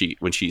hat when she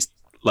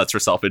lets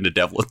herself into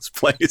Devlin's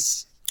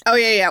place. Oh,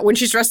 yeah. When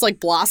she's dressed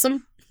like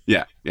Blossom.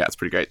 Yeah, it's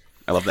pretty great.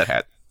 I love that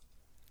hat.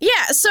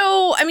 Yeah,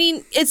 so, I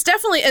mean, it's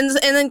definitely... And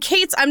then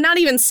Cates, I'm not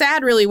even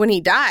sad, really, when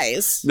he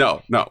dies.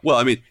 No. Well,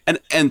 I mean,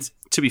 and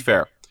to be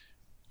fair...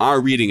 Our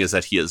reading is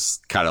that he is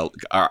kind of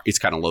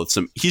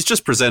loathsome. He's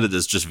just presented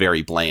as just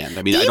very bland.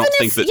 I mean, I don't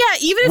think that. Yeah,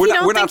 even if you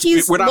don't think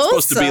he's we're not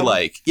loathsome. supposed to be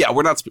like. Yeah,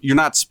 you're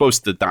not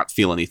supposed to not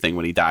feel anything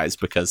when he dies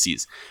because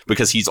he's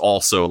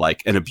also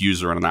like an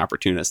abuser and an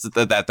opportunist.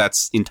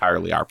 That's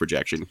entirely our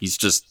projection. He's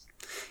just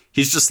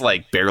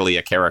like barely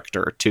a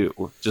character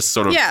too. Just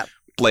sort of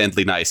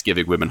blandly nice,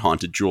 giving women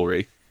haunted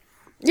jewelry.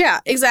 Yeah,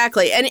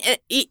 exactly. And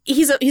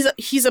he's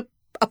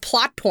a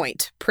plot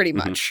point, pretty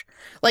much.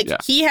 Like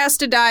he has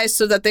to die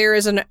so that there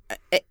is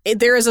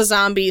a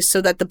zombie,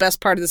 so that the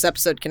best part of this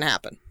episode can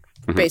happen,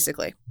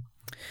 basically.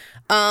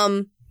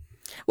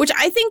 Which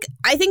I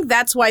think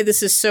that's why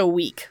this is so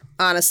weak,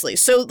 honestly.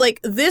 So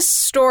like this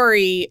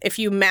story, if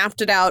you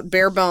mapped it out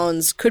bare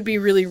bones, could be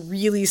really,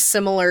 really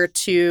similar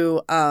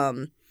to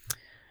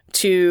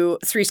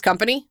Three's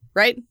Company,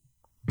 right?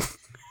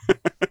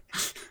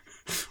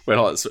 Wait,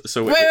 hold on.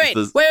 So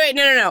wait.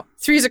 No.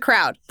 Three's a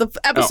Crowd. The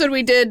episode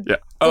we did. Yeah.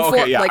 Oh,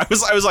 okay. Yeah. Like,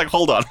 I was like,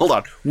 hold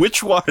on.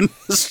 Which one?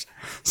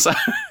 So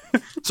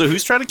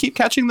who's trying to keep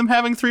catching them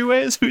having three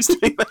ways? Who's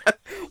doing that?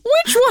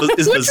 Which one?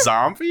 Is the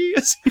zombie?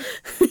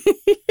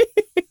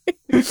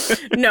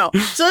 No.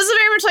 So this is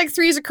very much like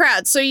Three's a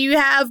Crowd. So you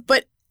have,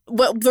 but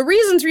the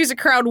reason Three's a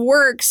Crowd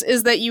works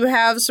is that you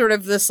have sort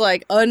of this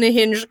like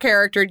unhinged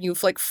character and you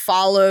like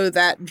follow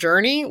that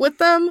journey with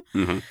them.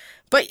 Mm-hmm.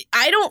 But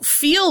I don't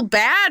feel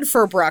bad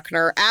for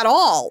Bruckner at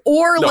all.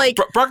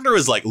 Bruckner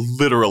is like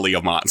literally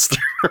a monster.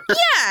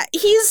 Yeah,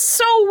 he's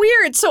so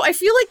weird. So I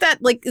feel like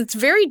that like it's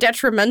very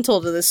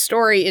detrimental to this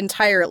story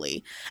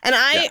entirely. And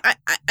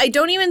I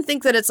don't even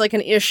think that it's like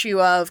an issue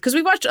of, because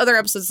we've watched other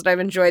episodes that I've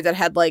enjoyed that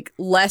had like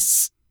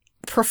less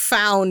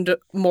profound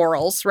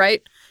morals,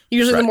 right?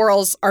 Usually Right. the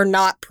morals are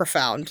not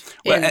profound.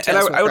 Well, in and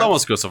Tales from the I would Crypt.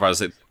 almost go so far as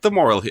to say the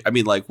moral. I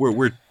mean, like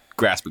we're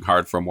grasping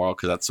hard for a moral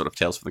because that's sort of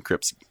Tales from the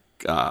Crypt's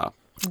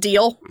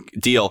Deal.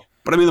 deal.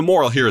 But I mean, the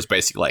moral here is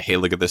basically like, hey,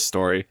 look at this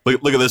story.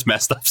 Look at this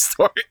messed up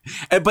story.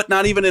 But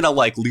not even in a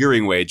like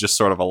leering way, just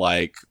sort of a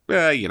like,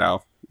 you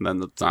know. And then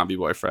the zombie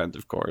boyfriend,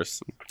 of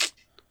course.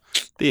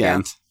 The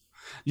end.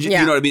 You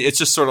know what I mean? It's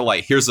just sort of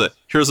like here's a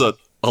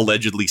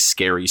allegedly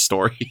scary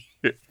story.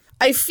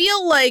 I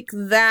feel like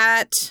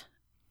that.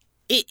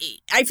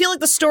 I feel like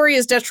the story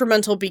is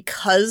detrimental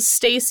because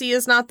Stacy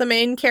is not the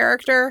main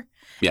character.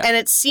 Yeah. And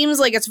it seems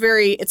like it's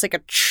like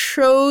a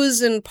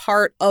chosen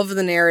part of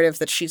the narrative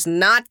that she's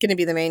not going to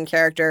be the main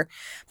character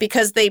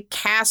because they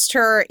cast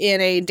her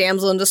in a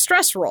damsel in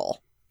distress role.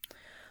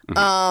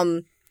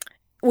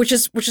 Which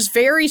is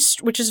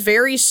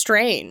very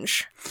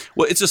strange.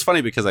 Well, it's just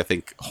funny because I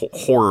think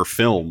horror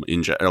film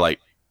in general, like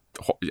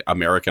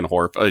American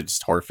horror,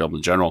 just horror film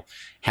in general,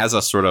 has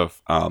a sort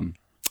of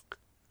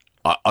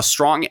a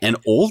strong and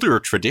older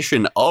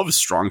tradition of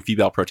strong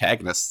female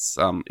protagonists.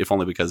 If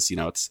only because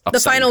it's The upsetting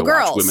final to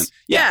watch girls. women.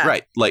 Yeah,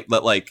 right.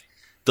 Like,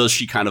 does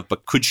she kind of?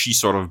 But could she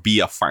sort of be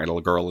a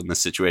final girl in this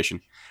situation?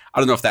 I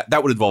don't know if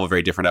that would involve a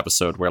very different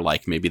episode where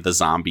like maybe the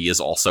zombie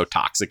is also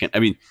toxic. And I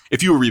mean,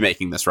 if you were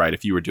remaking this, right?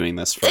 If you were doing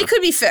this, It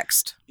could be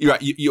fixed.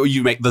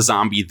 you make the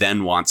zombie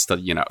then wants to,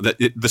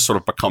 this sort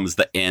of becomes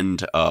the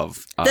end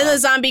of. Then the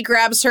zombie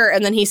grabs her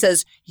and then he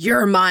says,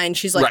 "You're mine."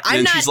 She's like, right, "I'm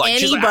and not she's like,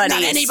 anybody's." "I'm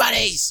not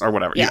anybody's," or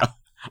whatever. Yeah.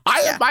 I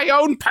am my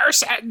own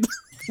person.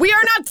 We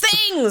are not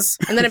things.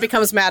 And then it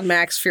becomes Mad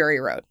Max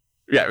Fury Road.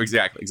 Yeah,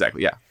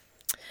 exactly. Yeah.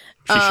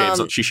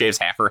 She shaves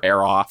half her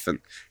hair off and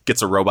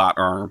gets a robot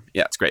arm.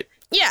 Yeah, it's great.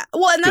 Yeah,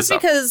 well, and that's Good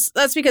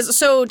because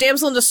so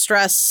damsel in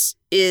distress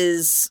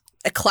is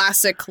a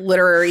classic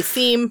literary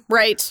theme,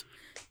 right?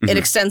 It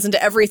extends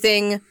into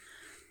everything,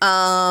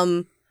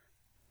 and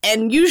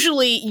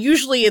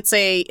usually it's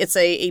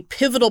a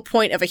pivotal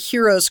point of a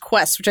hero's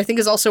quest, which I think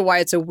is also why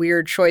it's a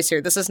weird choice here.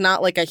 This is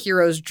not like a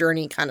hero's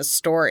journey kind of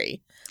story.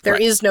 There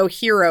is no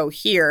hero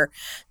here.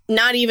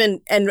 Not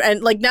even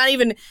not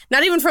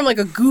even from like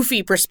a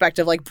goofy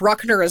perspective. Like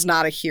Bruckner is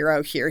not a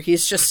hero here.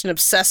 He's just an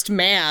obsessed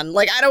man.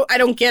 Like I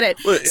don't get it.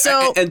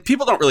 So and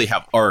people don't really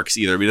have arcs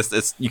either. I mean,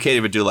 it's you can't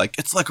even do like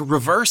it's like a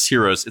reverse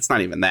heroes. It's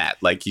not even that.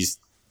 Like he's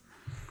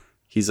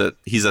a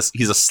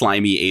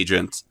slimy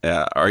agent,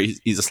 or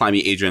he's a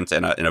slimy agent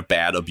and a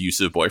bad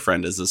abusive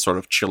boyfriend, as is sort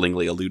of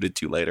chillingly alluded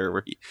to later,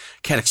 where he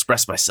can't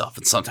express myself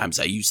and sometimes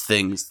I use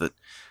things that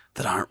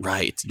aren't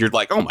right. You're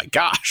like, oh my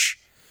gosh.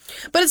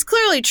 But it's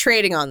clearly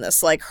trading on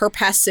this, like her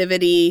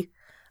passivity,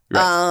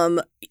 Right.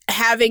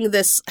 having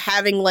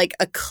like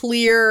a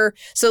clear,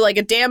 so like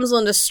a damsel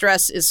in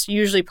distress is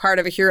usually part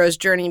of a hero's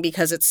journey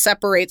because it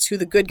separates who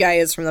the good guy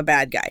is from the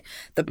bad guy.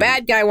 The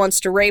bad guy wants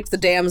to rape the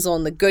damsel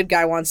and the good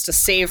guy wants to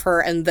save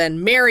her and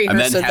then marry her And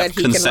then so have that he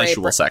can rape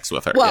consensual her. sex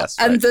with her. Well, yes,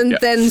 and right.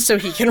 then so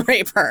he can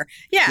rape her.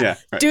 Yeah, Yeah,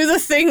 right. do the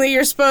thing that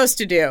you're supposed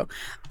to do.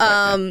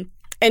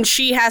 And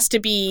she has to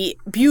be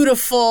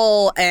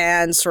beautiful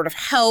and sort of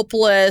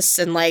helpless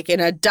and like in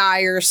a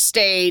dire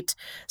state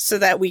so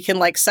that we can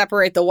like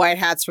separate the white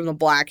hats from the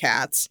black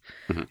hats.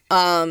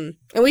 And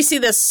we see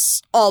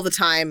this all the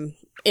time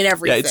in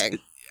everything.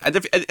 and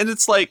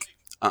it's like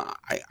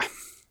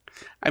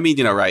I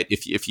mean, right?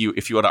 If you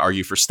want to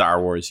argue for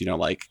Star Wars,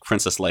 like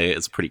Princess Leia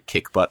is a pretty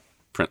kick butt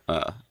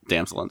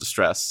damsel in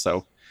distress.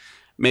 So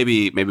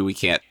maybe we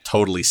can't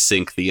totally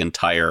sink the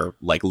entire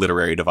like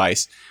literary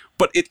device.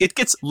 But it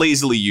gets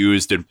lazily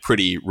used in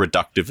pretty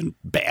reductive and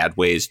bad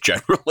ways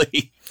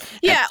generally.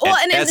 Yeah,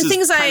 and the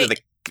things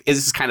this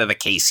is kind of the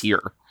case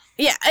here.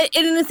 Yeah,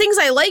 and the things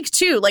I like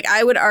too, like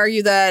I would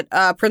argue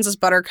that Princess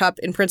Buttercup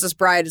in Princess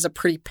Bride is a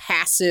pretty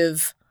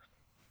passive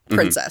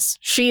princess.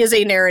 She is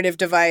a narrative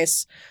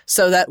device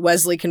so that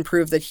Wesley can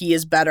prove that he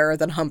is better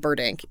than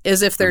Humperdinck,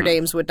 as if their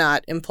names would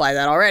not imply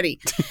that already.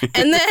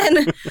 And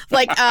then,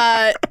 like,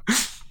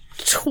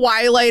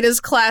 Twilight is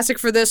classic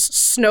for this.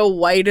 Snow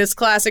White is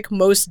classic.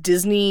 Most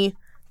Disney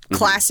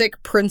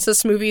classic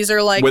princess movies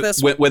are like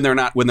this. When they're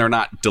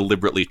not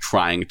deliberately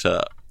trying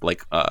to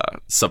like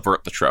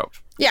subvert the trope.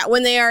 Yeah,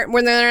 when they're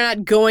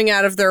not going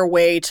out of their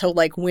way to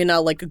like win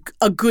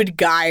a good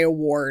guy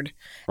award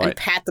and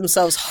pat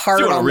themselves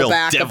hard on the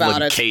back Devlin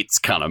about it. Cates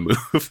kind of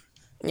move.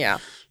 Yeah.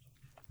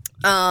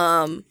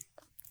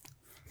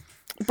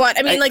 But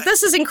I mean,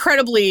 this is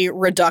incredibly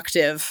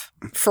reductive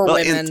for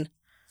women.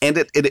 And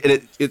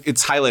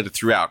it's highlighted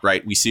throughout,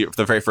 right? We see her,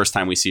 the very first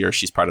time we see her,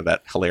 she's part of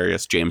that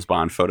hilarious James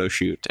Bond photo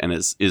shoot and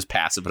is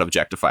passive and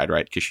objectified,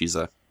 right? Because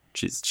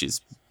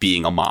she's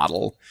being a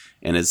model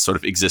and is sort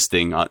of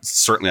existing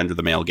certainly under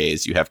the male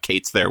gaze. You have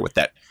Kate's there with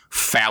that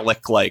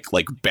phallic like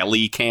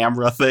belly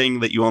camera thing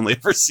that you only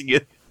ever see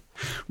in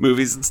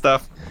movies and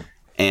stuff.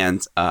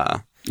 And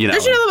Don't you know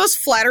the most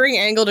flattering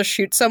angle to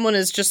shoot someone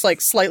is just like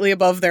slightly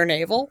above their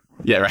navel?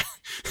 Yeah, right.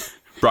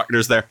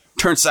 Bruckner's there.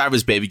 Turn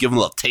sideways, baby. Give him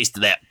a little taste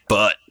of that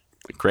butt.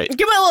 Great.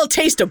 Give him a little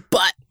taste of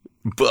butt.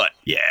 Butt,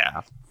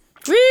 yeah.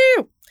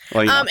 Woo!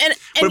 Well, and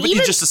but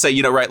even just to say,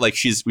 right, like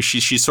she's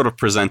sort of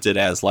presented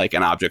as like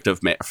an object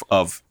of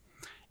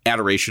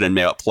adoration and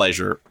male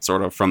pleasure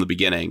sort of from the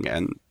beginning.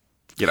 And,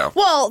 you know.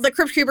 Well, the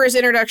Crypt Keeper's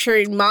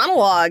introductory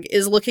monologue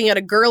is looking at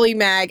a girly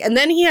mag, and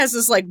then he has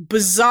this like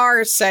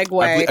bizarre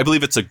segue. I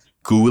believe it's a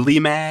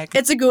ghoulie mag.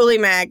 It's a ghoulie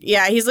mag.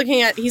 Yeah, he's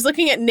looking at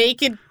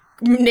naked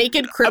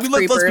Crypt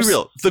Keepers. Let's be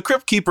real. The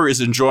Crypt Keeper is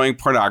enjoying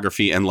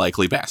pornography and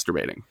likely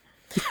masturbating.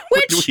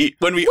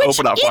 When we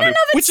open up on him,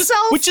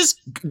 which is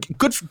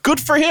good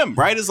for him,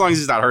 right? As long as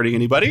he's not hurting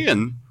anybody.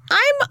 And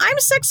I'm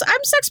sex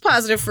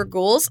positive for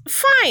ghouls,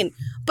 fine.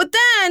 But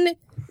then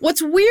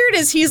what's weird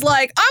is he's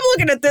like, I'm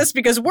looking at this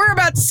because we're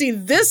about to see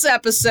this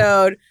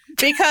episode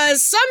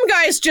because some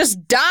guys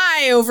just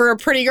die over a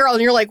pretty girl,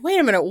 and you're like, wait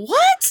a minute,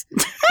 what?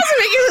 That doesn't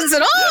make any sense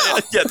at all.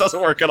 Yeah, it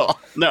doesn't work at all.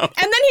 No. And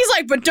then he's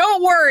like, but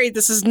don't worry,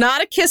 this is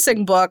not a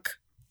kissing book.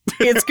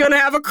 It's gonna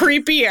have a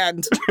creepy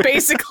end,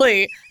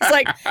 basically.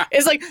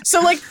 It's like so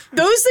like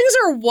those things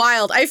are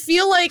wild. I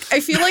feel like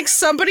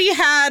somebody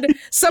had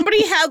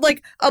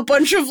like a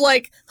bunch of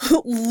like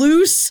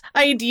loose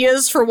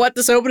ideas for what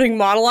this opening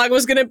monologue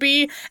was gonna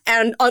be,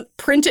 and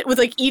print it with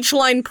like each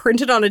line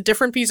printed on a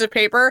different piece of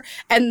paper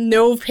and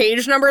no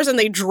page numbers, and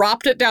they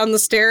dropped it down the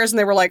stairs, and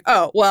they were like,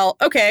 oh well,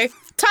 okay,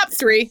 top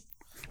 3.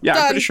 Yeah,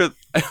 Done. I'm pretty sure.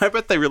 I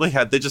bet they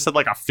just had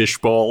like a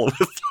fishbowl with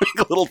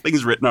like little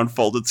things written on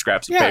folded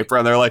scraps of paper,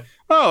 and they're like,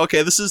 oh,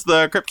 okay, this is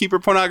the Crypt Keeper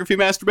pornography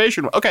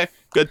masturbation. Okay,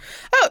 good.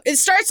 Oh,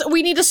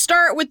 we need to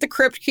start with the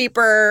Crypt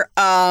Keeper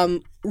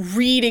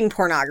reading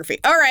pornography.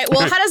 All right,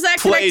 well, how does that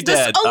connect to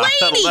this? A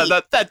lady!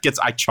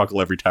 I chuckle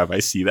every time I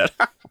see that.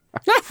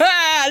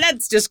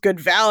 That's just good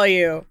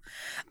value.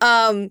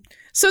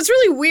 So it's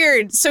really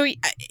weird. So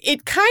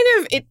it kind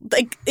of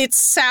it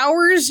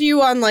sours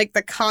you on like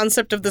the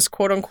concept of this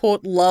quote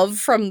unquote love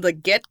from the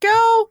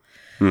get-go.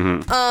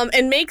 Mm-hmm.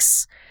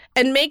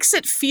 And makes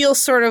it feel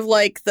sort of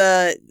like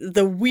the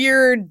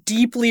weird,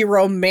 deeply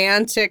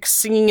romantic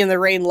Singing in the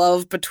Rain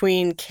love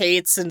between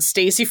Cates and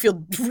Stacy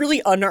feel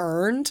really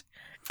unearned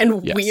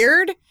and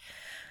weird.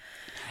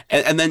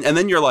 And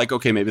then you're like,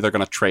 okay, maybe they're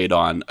going to trade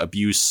on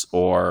abuse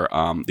or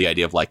the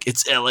idea of like,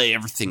 it's LA,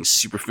 everything's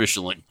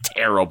superficial and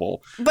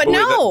terrible. But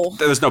no.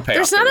 There's no payoff.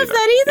 There's none of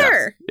that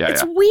either. Yeah,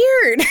 it's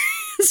weird.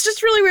 It's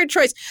just really weird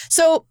choice.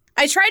 So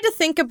I tried to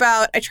think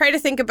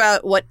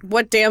about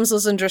what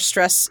damsels in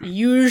distress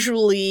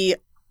usually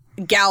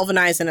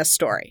galvanize in a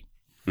story.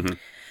 Mm-hmm.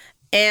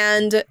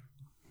 And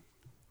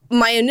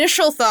my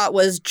initial thought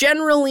was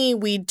generally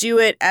we do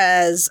it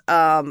as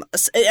and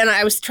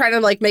I was trying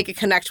to like make a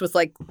connect with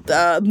like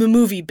the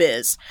movie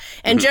biz.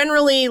 And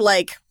generally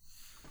like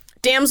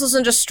damsels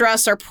in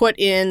distress are put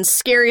in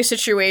scary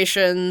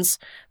situations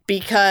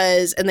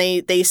because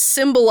they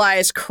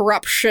symbolize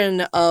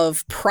corruption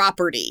of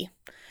property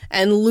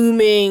and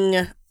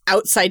looming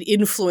outside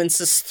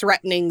influences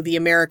threatening the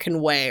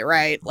American way,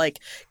 right? Like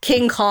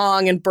King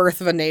Kong and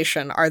Birth of a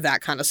Nation are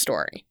that kind of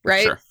story,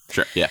 right?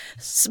 Sure, yeah.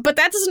 But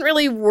that doesn't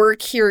really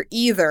work here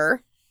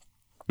either.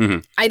 Mm-hmm.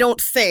 I don't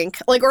think,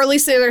 like, or at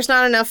least there's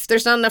not enough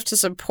to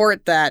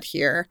support that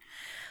here.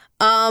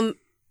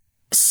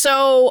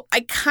 So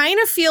I kind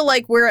of feel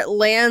like where it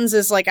lands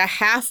is like a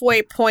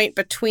halfway point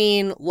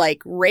between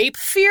like rape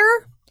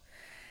fear,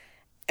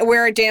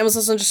 where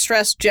damsels in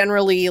distress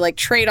generally like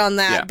trade on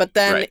that, but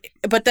they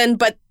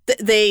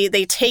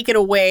take it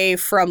away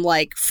from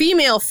like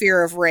female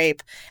fear of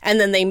rape, and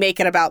then they make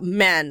it about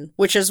men,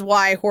 which is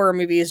why horror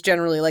movies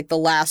generally like The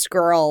Last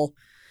Girl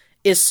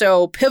is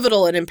so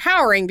pivotal and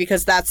empowering,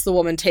 because that's the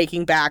woman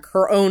taking back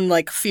her own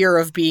like fear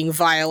of being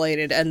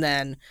violated and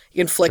then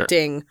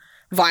inflicting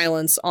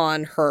violence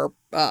on her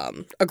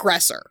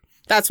aggressor.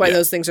 That's why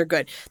those things are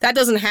good. That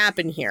doesn't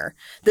happen here.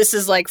 This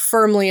is like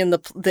firmly in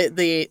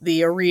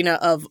the arena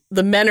of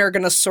the men are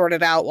going to sort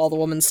it out while the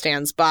woman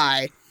stands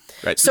by.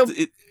 Right. So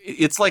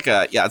it's like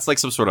it's like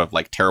some sort of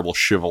like terrible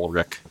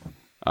chivalric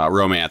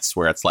romance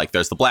where it's like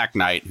there's the Black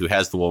Knight who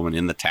has the woman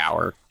in the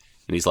tower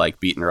and he's like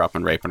beating her up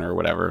and raping her or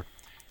whatever.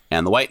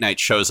 And the White Knight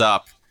shows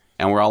up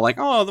and we're all like,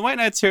 oh, the White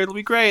Knight's here. It'll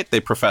be great. They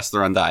profess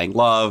their undying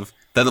love.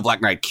 Then the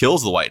Black Knight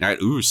kills the White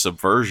Knight. Ooh,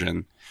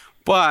 subversion.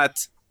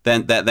 But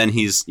then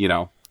he's,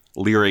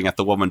 leering at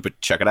the woman.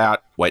 But check it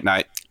out. White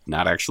Knight,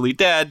 not actually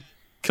dead.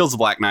 Kills the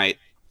Black Knight.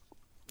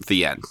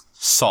 The end.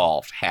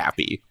 Solved.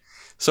 Happy.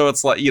 So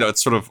it's like,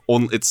 it's sort of,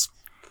 it's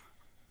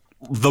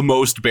the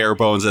most bare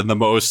bones and the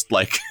most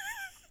like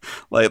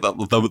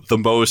the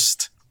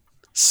most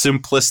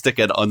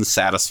simplistic and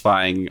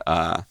unsatisfying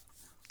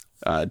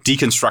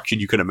deconstruction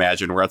you can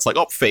imagine, where it's like,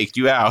 oh, faked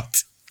you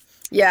out.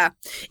 Yeah.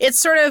 It's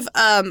sort of,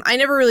 I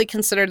never really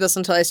considered this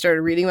until I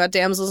started reading about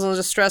damsels in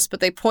distress, but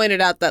they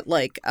pointed out that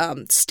like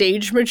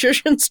stage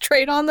magicians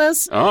trade on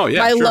this. Oh, yeah.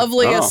 My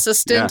lovely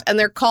assistant, and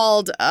they're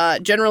called,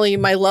 generally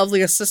my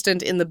lovely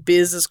assistant in the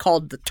biz is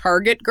called the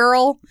target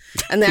girl.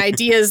 And the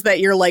idea is that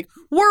you're like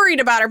worried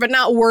about her, but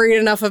not worried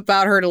enough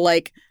about her to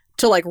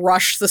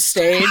rush the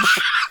stage.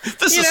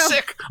 This is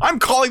sick. I'm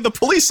calling the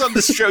police on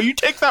this show. You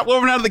take that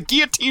woman out of the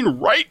guillotine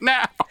right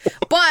now.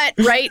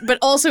 But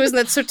also isn't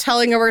that so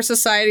telling of our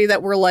society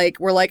that we're like,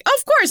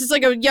 of course, it's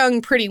like a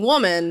young, pretty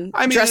woman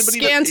dressed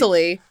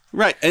scantily.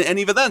 Right. And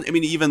even then, I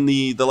mean, even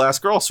the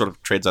Last Girl sort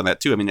of trades on that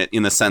too. I mean,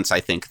 in a sense, I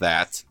think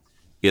that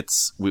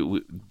it's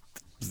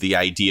the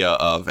idea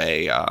of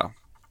a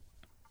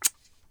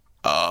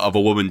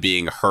woman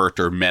being hurt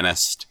or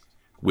menaced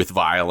with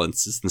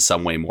violence is in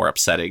some way more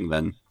upsetting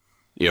than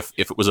if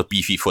it was a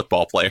beefy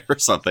football player or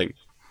something.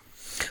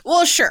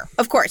 Well, sure,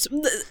 of course.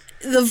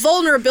 The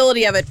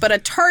vulnerability of it, but a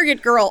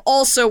target girl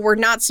also, we're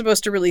not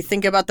supposed to really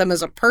think about them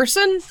as a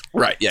person.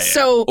 Right, yeah.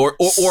 So, or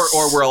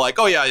we're like,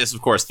 oh yeah, yes,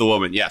 of course, the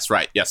woman. Yes,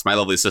 right. Yes, my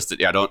lovely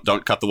assistant. Yeah,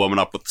 don't cut the woman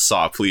up with the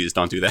saw, please.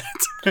 Don't do that.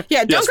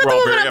 Yeah, don't cut the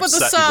woman up with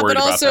the saw, but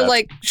also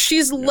like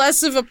she's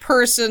less of a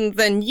person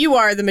than you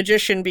are, the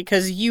magician,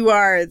 because you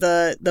are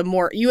the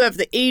more, you have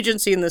the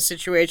agency in the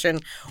situation,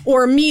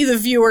 or me, the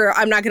viewer,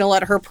 I'm not going to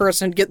let her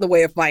person get in the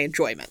way of my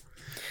enjoyment.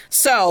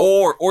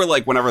 So, or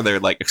like whenever they're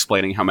like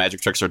explaining how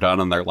magic tricks are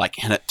done, and they're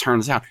like, and it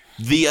turns out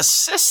the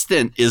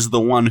assistant is the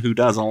one who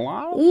does a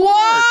lot of work.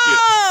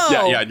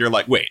 Whoa! Yeah, and you're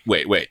like,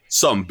 wait,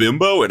 some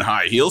bimbo in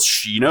high heels,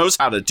 she knows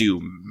how to do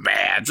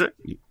magic.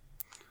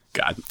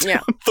 God,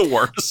 yeah, the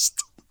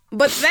worst.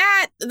 But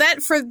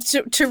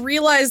to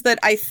realize that,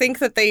 I think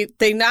that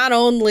they not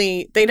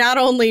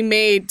only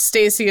made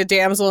Stacy a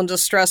damsel in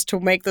distress to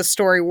make the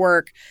story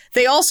work,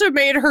 they also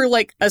made her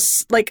like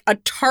a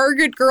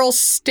target girl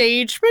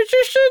stage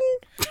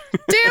magician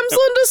damsel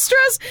in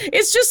distress.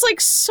 It's just like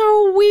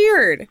so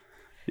weird.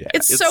 Yeah,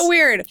 it's so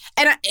weird.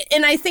 And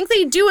I think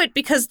they do it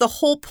because the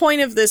whole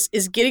point of this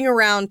is getting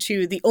around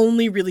to the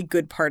only really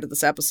good part of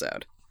this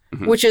episode.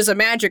 Mm-hmm. Which is a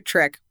magic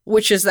trick,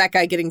 which is that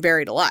guy getting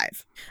buried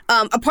alive.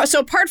 So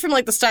apart from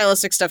like the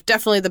stylistic stuff,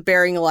 definitely the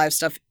burying alive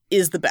stuff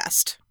is the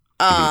best.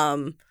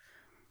 And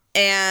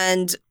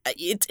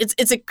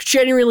it's a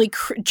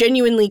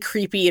genuinely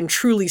creepy and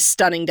truly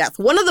stunning death.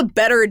 One of the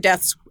better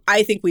deaths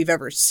I think we've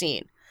ever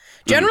seen.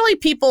 Generally,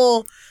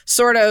 people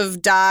sort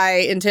of die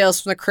in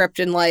Tales from the Crypt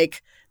and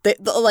like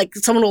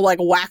someone will like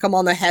whack them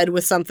on the head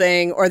with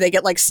something, or they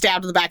get like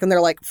stabbed in the back and they're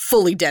like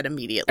fully dead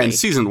immediately. And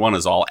season 1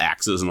 is all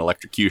axes and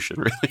electrocution,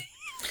 really.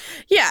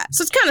 Yeah,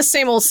 so it's kind of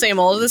same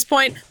old at this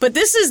point. But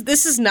this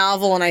is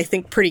novel and I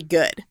think pretty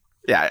good.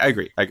 Yeah, I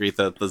agree.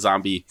 The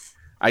zombie.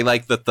 I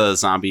like that the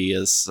zombie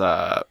is,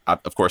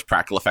 of course,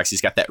 practical effects.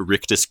 He's got that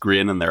rictus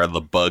grin, and there are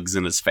the bugs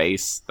in his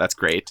face. That's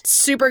great.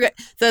 Super good.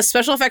 The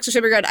special effects are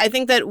super good. I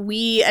think that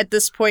we at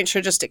this point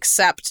should just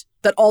accept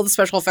that all the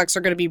special effects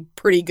are going to be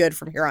pretty good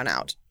from here on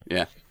out.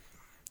 Yeah.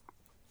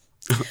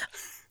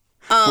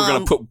 We're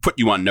going to put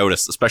you on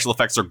notice. The special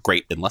effects are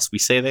great unless we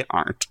say they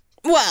aren't.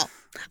 Well,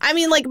 I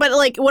mean,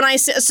 when I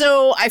say,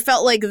 so I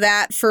felt like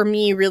that for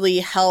me really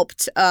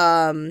helped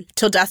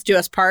Till Death Do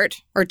Us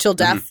Part, or Till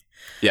Death.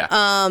 Mm-hmm.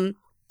 Yeah.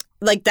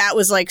 Like that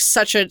was like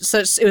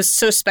it was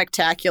so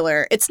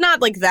spectacular. It's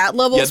not like that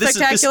level of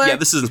spectacular.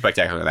 This isn't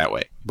spectacular in that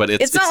way, but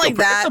it's not like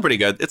that. It's still pretty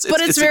good. It's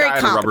very a guy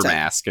competent. in a rubber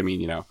mask. I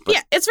mean,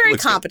 yeah, it's very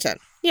competent.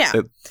 Good. Yeah,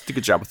 they did a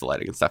good job with the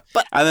lighting and stuff.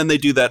 But, and then they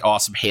do that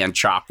awesome hand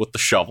chop with the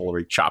shovel,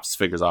 where he chops his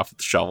fingers off with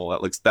the shovel.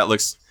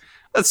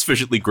 That's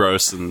sufficiently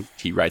gross, and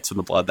he writes in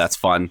the blood. That's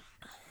fun.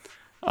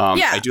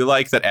 I do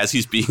like that as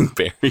he's being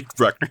buried,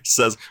 Bruckner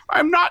says,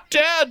 "I'm not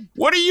dead.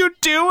 What are you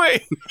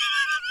doing?"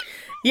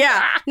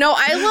 Yeah. No,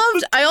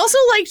 I also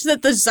liked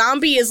that the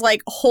zombie is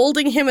like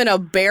holding him in a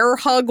bear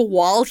hug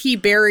while he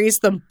buries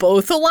them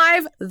both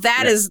alive.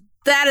 That is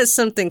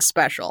something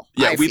special.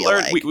 Yeah,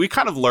 we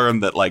kind of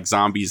learned that like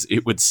zombies,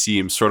 it would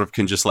seem, sort of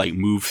can just like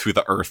move through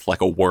the earth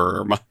like a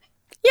worm.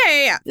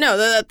 Yeah.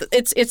 No,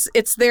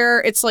 it's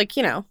there. It's like,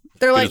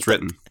 they're like, it's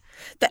written.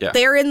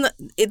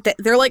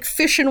 They're like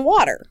fish in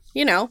water,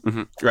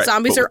 Mm-hmm. Right.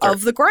 Zombies are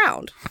of the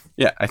ground.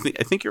 Yeah, I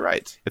think you're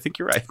right.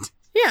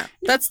 Yeah,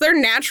 that's their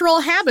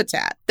natural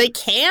habitat. They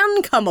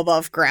can come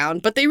above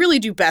ground, but they really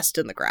do best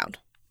in the ground.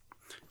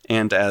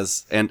 And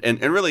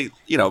really,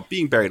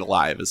 being buried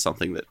alive is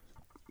something that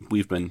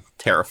we've been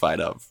terrified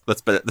of.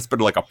 That's been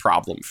like a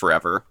problem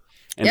forever.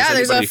 And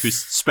as anybody who's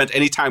spent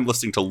any time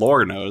listening to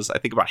lore knows, I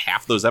think about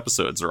half those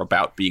episodes are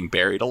about being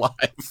buried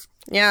alive.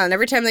 Yeah, and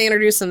every time they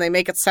introduce them, they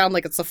make it sound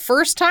like it's the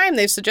first time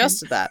they've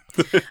suggested that.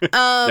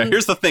 Now,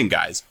 here's the thing,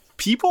 guys.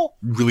 People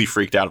really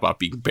freaked out about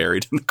being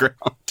buried in the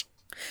ground.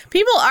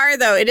 People are,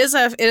 though. It is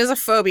a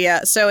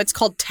phobia. So it's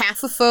called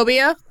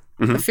taphophobia,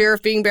 the fear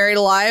of being buried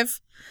alive.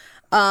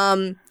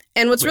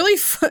 And what's really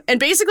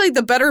and basically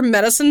the better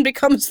medicine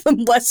becomes, the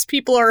less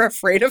people are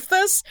afraid of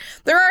this.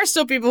 There are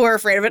still people who are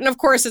afraid of it. And of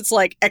course, it's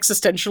like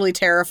existentially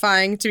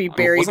terrifying to be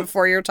buried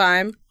before your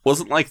time.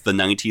 Wasn't like the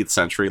 19th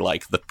century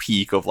like the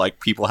peak of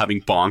like people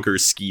having bonkers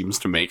schemes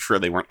to make sure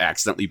they weren't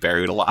accidentally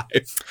buried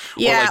alive?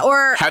 Yeah,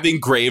 or having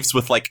graves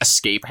with like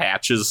escape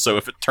hatches, so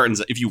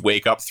if you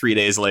wake up 3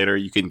 days later,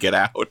 you can get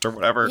out or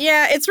whatever.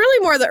 Yeah, it's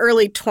really more the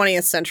early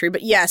 20th century,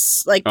 but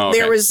yes, like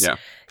there was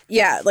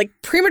like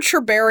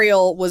premature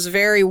burial was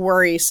very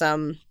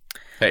worrisome.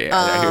 Hey,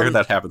 I hear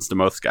that happens to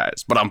most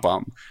guys, but I'm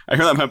bummed. I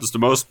hear that happens to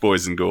most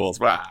boys and ghouls.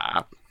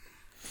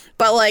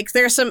 But like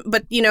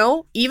but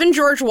even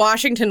George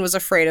Washington was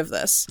afraid of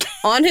this.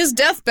 On his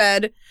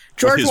deathbed,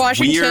 George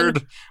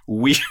Washington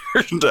weird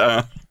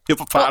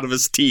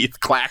hippopotamus teeth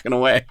clacking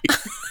away.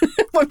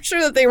 I'm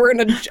sure they were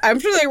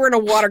in a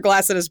water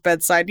glass at his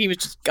bedside. He was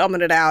just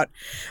gumming it out.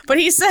 But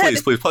he said,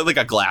 Please, play like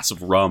a glass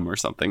of rum or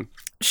something.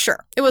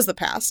 Sure, it was the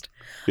past.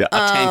 Yeah,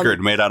 a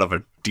tankard made out of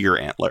a deer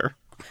antler.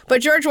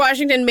 But George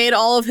Washington made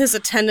all of his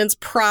attendants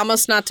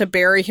promise not to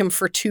bury him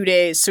for 2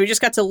 days. So he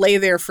just got to lay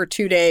there for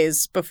 2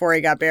 days before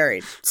he got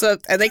buried.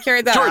 And they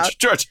carried that out.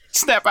 George,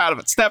 snap out of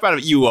it. Snap out of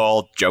it, you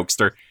old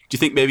jokester. Do you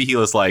think maybe he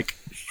was like,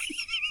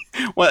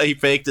 well, he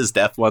faked his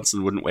death once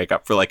and wouldn't wake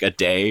up for like a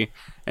day.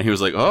 And he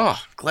was like, oh,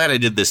 glad I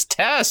did this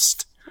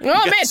test. Oh,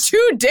 man,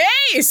 2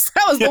 days.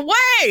 That was the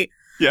way.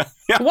 Yeah.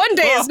 1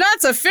 day is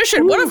not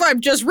sufficient. What if I've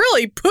just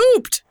really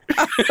pooped?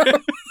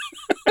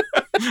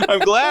 I'm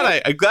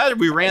glad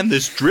we ran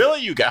this drill,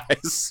 you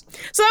guys.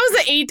 So that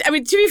was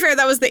to be fair,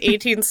 that was the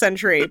 18th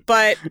century,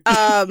 but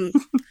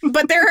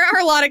there are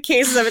a lot of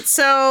cases of it.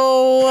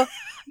 So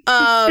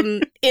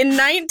in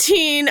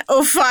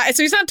 1905,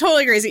 so he's not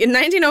totally crazy. In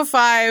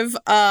 1905,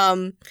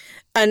 an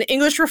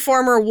English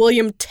reformer,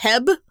 William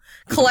Tebb,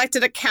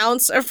 collected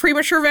accounts of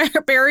premature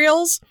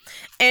burials,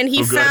 and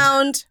he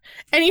found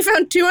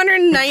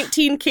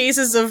 219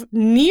 cases of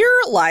near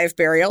live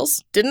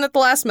burials. Didn't at the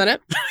last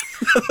minute.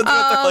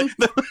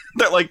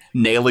 they're like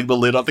nailing the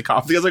lid on the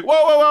coffin. It's like,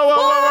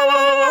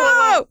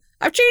 whoa.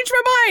 I've changed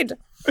my mind.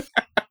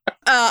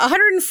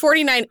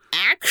 149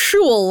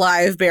 actual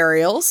live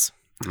burials,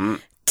 10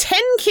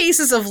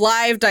 cases of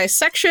live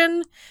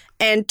dissection,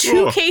 and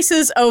 2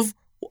 cases of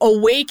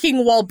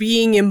awaking while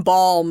being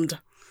embalmed.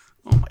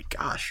 Oh my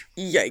gosh!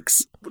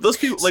 Yikes! Those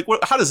people, like,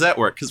 how does that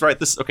work? Because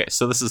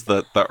so this is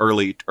the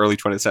early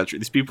 20th century.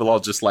 These people all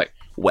just like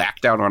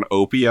whack down on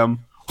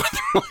opium.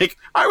 Like,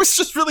 I was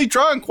just really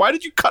drunk. Why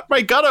did you cut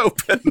my gut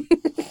open?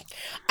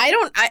 I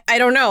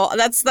don't know.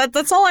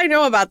 That's all I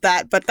know about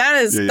that. But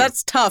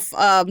that's tough.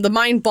 The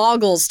mind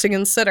boggles to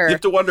consider. You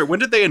have to wonder, when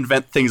did they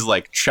invent things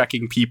like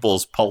checking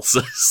people's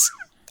pulses?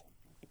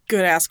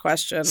 Good ass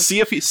question. See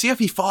if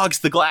he fogs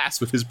the glass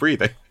with his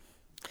breathing.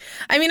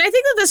 I mean, I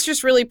think that this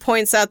just really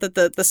points out that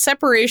the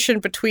separation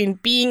between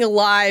being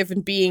alive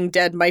and being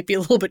dead might be a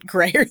little bit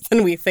grayer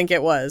than we think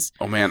it was.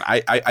 Oh, man.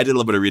 I did a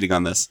little bit of reading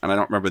on this, and I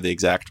don't remember the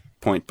exact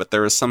point, but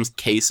there was some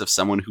case of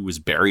someone who was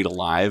buried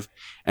alive,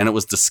 and it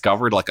was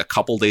discovered like a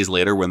couple days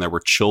later when there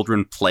were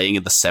children playing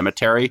in the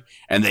cemetery,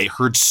 and they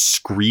heard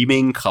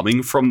screaming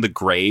coming from the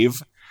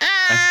grave.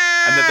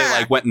 And then they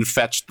like went and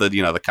fetched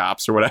the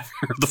cops or whatever,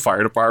 the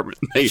fire department.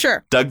 They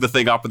dug the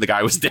thing up and the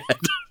guy was dead.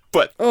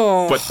 But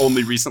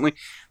only recently.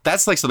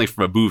 That's like something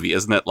from a movie,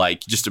 isn't it?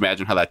 Like, just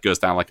imagine how that goes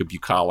down, like a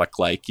bucolic,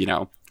 like,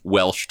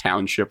 Welsh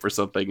township or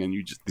something, and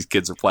these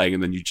kids are playing,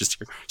 and then you just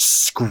hear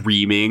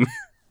screaming.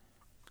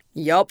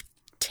 Yup.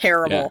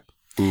 Terrible.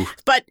 Yeah.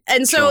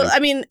 So I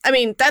mean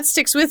that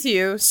sticks with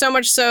you so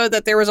much so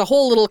that there was a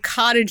whole little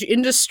cottage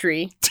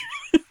industry.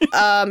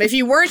 If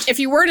you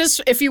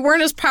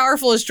weren't as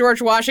powerful as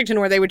George Washington,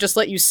 where they would just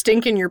let you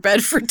stink in your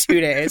bed for 2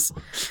 days.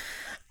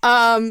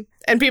 And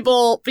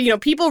people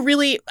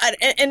really,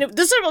 and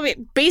this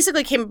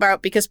basically came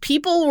about because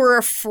people were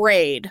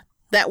afraid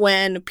that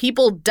when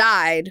people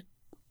died,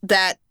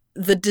 that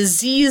the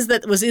disease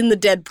that was in the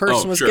dead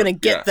person was going to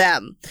get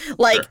them.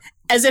 Like,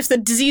 as if the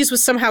disease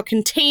was somehow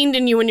contained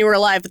in you when you were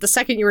alive, but the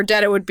second you were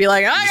dead, it would be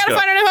like, I gotta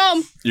find a new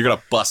home. You're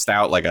gonna bust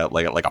out like a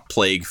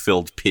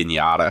plague-filled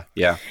piñata.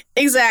 Yeah.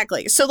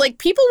 Exactly. So like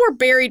people were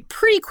buried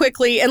pretty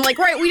quickly, and like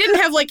we didn't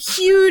have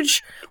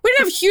huge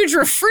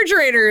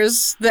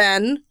refrigerators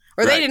then.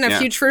 Or they didn't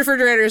have huge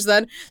refrigerators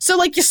then. So,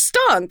 like, you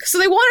stunk. So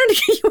they wanted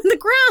to get you in the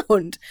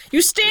ground.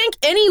 You stank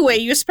anyway.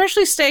 You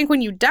especially stank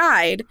when you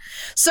died.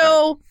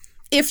 So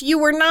if you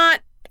were not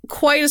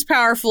quite as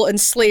powerful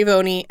and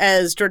slave-owny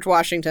as George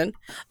Washington...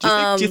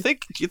 Do you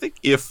think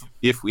if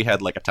we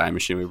had, like, a time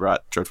machine, we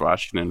brought George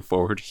Washington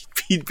forward,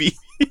 do you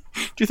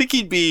think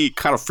he'd be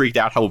kind of freaked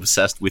out how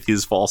obsessed with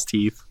his false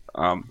teeth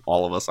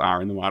all of us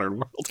are in the modern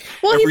world?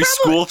 Well, every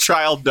school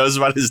child knows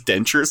about his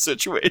denture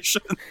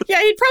situation.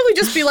 Yeah, he'd probably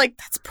just be like,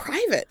 that's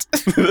private.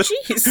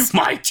 Jeez.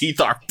 My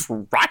teeth are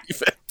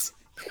private.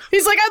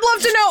 He's like, I'd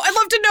love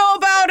to know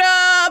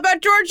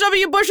about George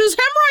W. Bush's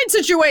hemorrhoid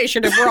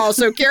situation if we're all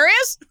so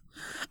curious.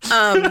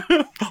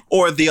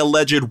 Or the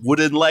alleged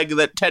wooden leg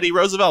that Teddy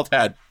Roosevelt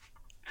had.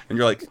 And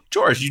you're like,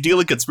 George, you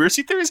deal in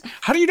conspiracy theories?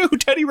 How do you know who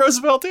Teddy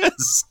Roosevelt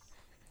is?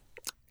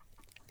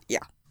 Yeah.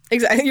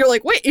 Exactly. You're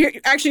like, wait,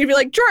 you'd be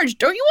like, George,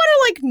 don't you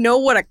want to know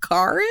what a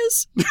car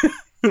is?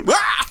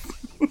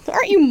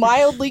 Aren't you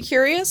mildly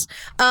curious?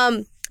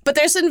 But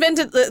there's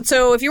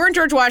so if you weren't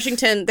George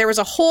Washington, there was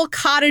a whole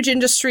cottage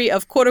industry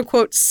of quote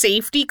unquote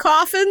safety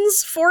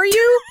coffins for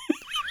you.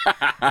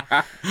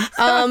 That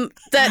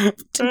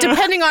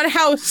depending on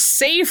how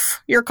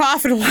safe your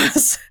coffin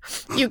was,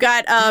 you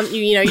got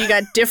you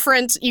got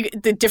different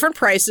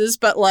prices,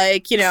 but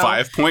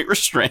 5-point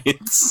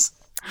restraints.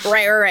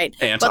 Right.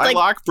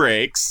 Anti-lock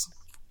brakes.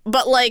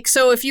 But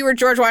so if you were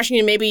George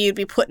Washington, maybe you'd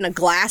be put in a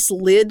glass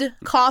lid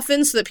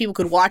coffin so that people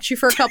could watch you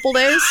for a couple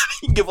days.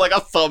 You can give a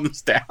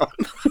thumbs down.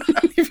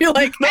 You'd be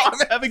like, no,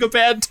 I'm having a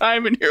bad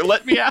time in here.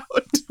 Let me out.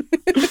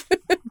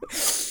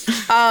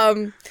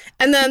 And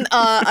then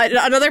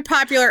another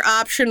popular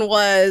option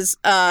was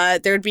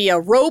there'd be a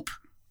rope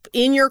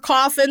in your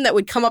coffin that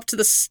would come up to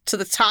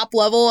the top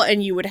level,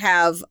 and you would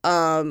have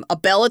a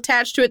bell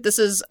attached to it. This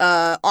is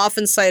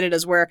often cited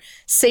as where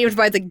Saved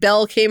by the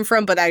Bell came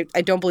from, but I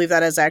don't believe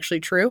that is actually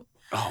true.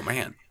 Oh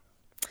man!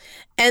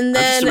 And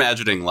then I'm just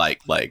imagining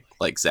like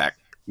Zach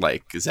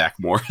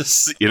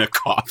Morris in a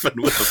coffin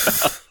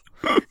with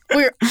a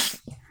bell.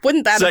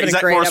 Wouldn't that have been a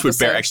Zach great Morris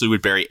episode?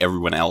 would bury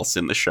everyone else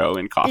in the show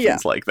in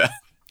coffins like that.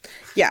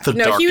 Yeah, The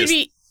no, darkest.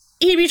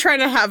 he'd be trying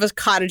to have a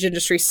cottage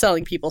industry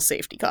selling people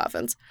safety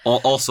coffins.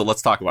 Also,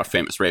 let's talk about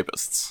famous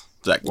rapists.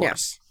 Zach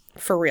Morris.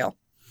 For real.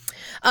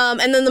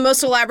 And then the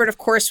most elaborate, of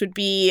course, would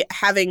be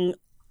having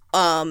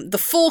the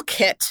full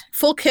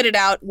kitted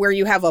out, where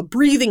you have a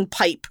breathing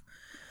pipe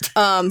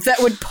that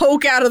would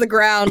poke out of the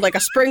ground like a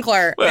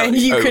sprinkler, Well, and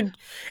you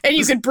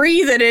could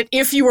breathe in it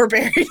if you were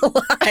buried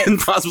alive. And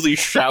possibly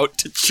shout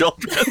to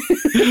children.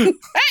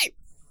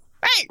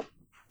 Hey,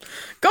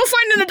 go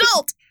find an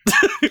adult.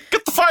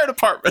 Get the fire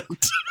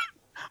department.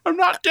 I'm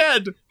not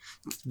dead.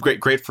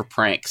 Great for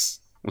pranks.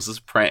 Was this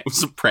a prank? Was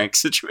this a prank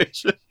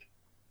situation?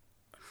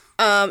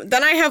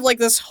 Then I have like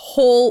this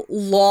whole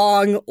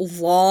long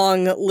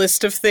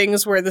list of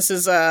things where this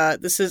is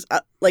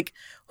like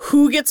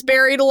who gets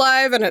buried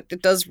alive, and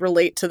it does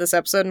relate to this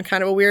episode in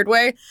kind of a weird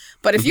way.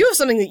 But if you have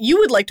something that you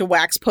would like to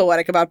wax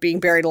poetic about being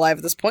buried alive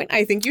at this point,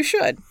 I think you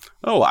should.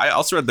 Oh, I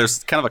also read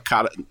there's kind of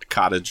a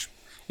cottage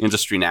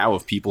industry now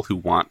of people who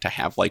want to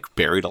have like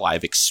buried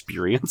alive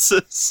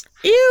experiences.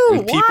 Ew,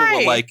 and people why?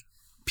 will like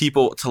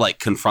people to like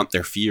confront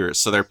their fears.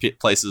 So there are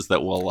places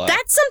that will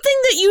That's something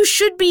that you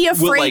should be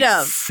afraid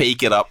of.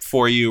 Fake it up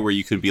for you, where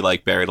you could be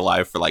like buried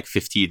alive for like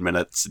 15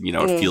 minutes, and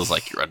it feels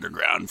like you're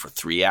underground for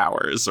 3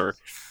 hours or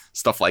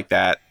stuff like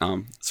that.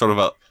 Sort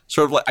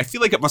of like I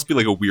feel like it must be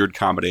like a weird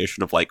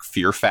combination of like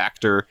Fear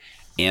Factor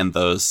and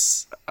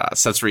those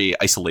sensory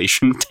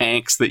isolation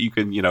tanks that you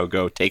can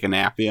go take a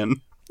nap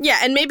in. Yeah,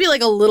 and maybe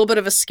like a little bit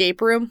of escape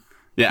room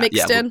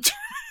mixed in.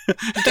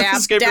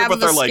 Dab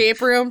of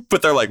escape room.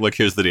 But they're like, look,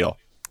 here's the deal.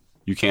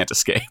 You can't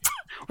escape.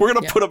 We're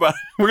gonna put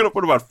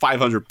about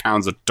 500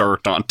 pounds of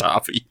dirt on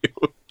top of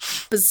you.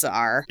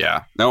 Bizarre.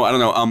 Yeah. No, I don't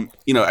know.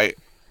 I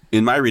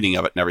in my reading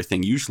of it and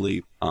everything,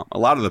 usually a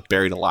lot of the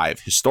buried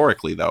alive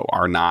historically though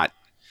are not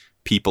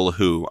people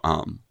who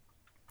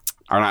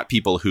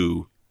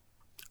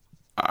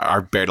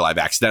are buried alive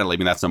accidentally. I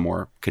mean, that's a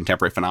more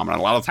contemporary phenomenon.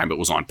 A lot of the time it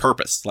was on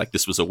purpose. Like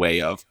this was a way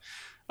of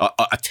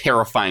a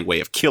terrifying way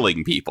of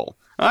killing people,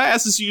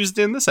 as is used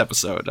in this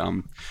episode.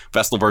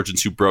 Vestal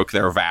virgins who broke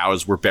their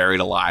vows were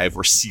buried alive,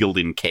 were sealed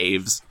in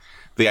caves.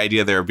 The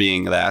idea there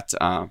being that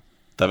the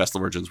Vestal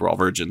virgins were all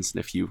virgins, and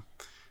if you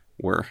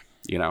were,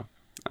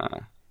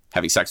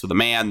 having sex with a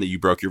man, that you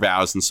broke your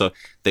vows, and so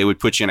they would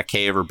put you in a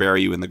cave or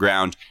bury you in the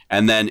ground.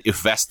 And then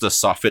if Vesta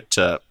saw fit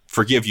to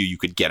forgive you, you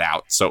could get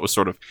out. So it was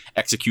sort of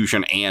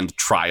execution and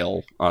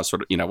trial,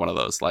 sort of, one of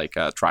those like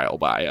trial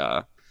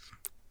by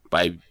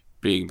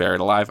being buried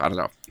alive. I don't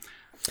know.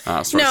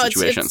 Sort of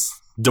situations.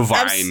 It's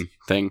divine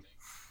thing.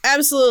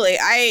 Absolutely.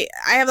 I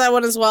have that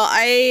one as well.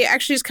 I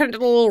actually just kind of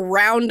did a little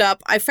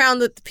roundup. I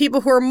found that the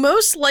people who are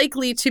most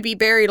likely to be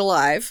buried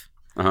alive,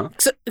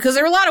 because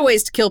there are a lot of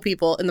ways to kill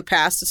people in the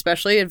past,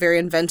 especially, and very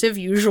inventive,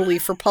 usually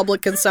for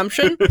public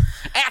consumption.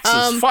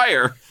 Axes,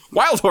 fire,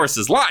 wild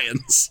horses,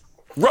 lions,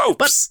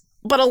 ropes.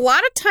 But a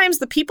lot of times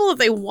the people that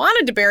they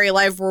wanted to bury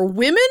alive were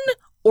women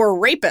or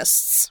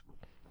rapists,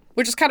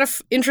 which is kind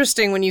of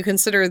interesting when you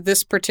consider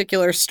this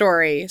particular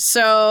story.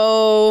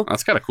 So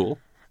that's kind of cool.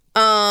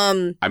 I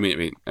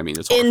mean,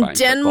 it's horrifying. In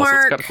Denmark, but also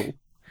it's kind of cool.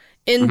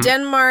 In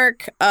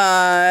Denmark,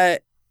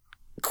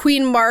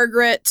 Queen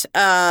Margaret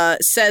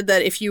said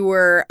that if you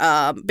were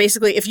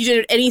basically if you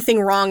did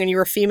anything wrong and you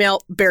were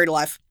female, buried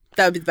alive.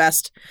 That would be the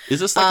best. Is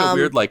this like a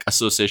weird like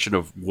association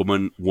of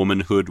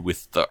womanhood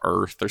with the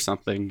earth or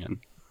something? And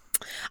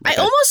like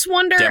I almost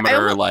wonder.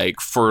 Demeter,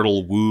 like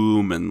fertile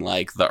womb and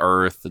like the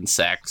earth and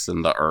sex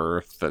and the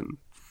earth and.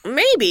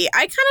 Maybe. I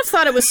kind of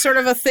thought it was sort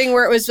of a thing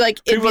where it was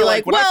like, it'd be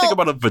like, when I think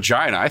about a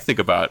vagina, I think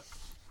about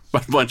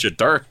a bunch of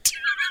dirt.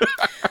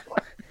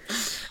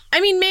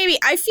 I mean, maybe.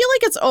 I feel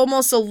like it's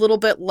almost a little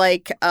bit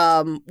like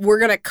we're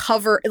going to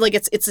cover, like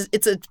it's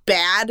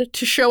bad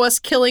to show us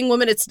killing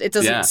women. It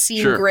doesn't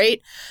seem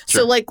great.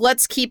 So like,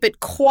 let's keep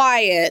it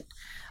quiet.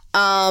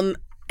 And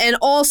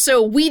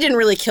also, we didn't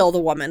really kill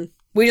the woman.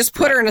 We just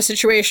put her in a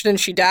situation and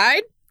she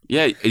died.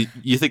 Yeah,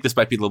 you think this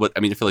might be a little bit... I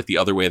mean, I feel like the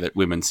other way that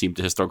women seem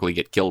to historically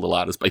get killed a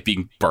lot is by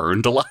being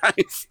burned alive.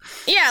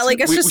 Yeah, like,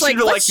 it's just like...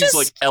 let's just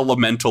these, like,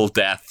 elemental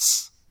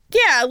deaths.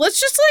 Yeah, let's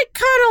just, like,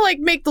 kind of, like,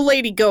 make the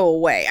lady go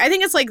away. I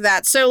think it's like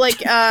that. So,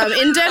 like,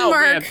 in Denmark...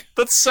 Oh, man,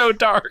 that's so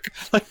dark.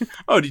 Like,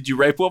 oh, did you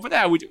rape a woman?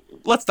 Yeah,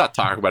 let's not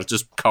talk about it.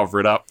 Just cover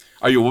it up.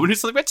 Are you a woman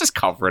who's like, just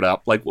cover it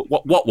up? Like,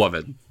 what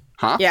woman?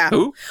 Huh? Yeah.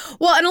 Who?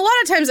 Well, and a lot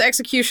of times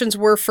executions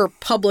were for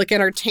public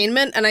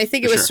entertainment, and I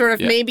think it was sort of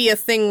maybe a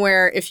thing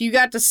where if you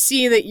got to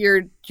see that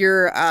your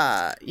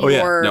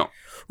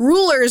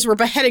rulers were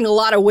beheading a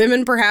lot of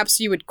women, perhaps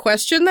you would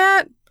question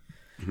that.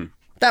 Mm-hmm.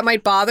 that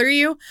might bother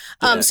you.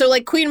 So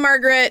like Queen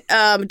Margaret,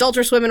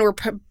 adulterous women were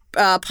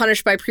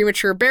punished by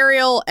premature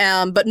burial,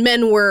 but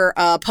men were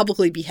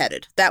publicly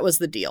beheaded. That was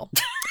the deal.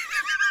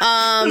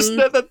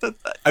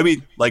 I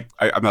mean, like,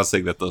 I'm not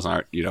saying that those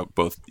aren't,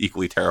 both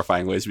equally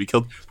terrifying ways to be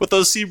killed, but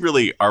those seem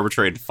really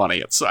arbitrary and funny.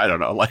 It's, I don't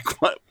know,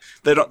 like, what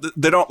they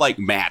don't like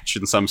match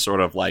in some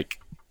sort of like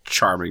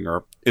charming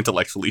or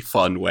intellectually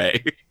fun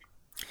way.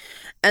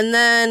 And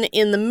then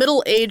in the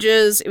Middle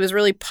Ages, it was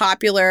really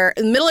popular.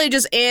 In the Middle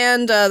Ages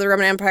and the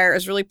Roman Empire, it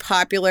was really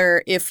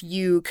popular if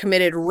you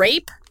committed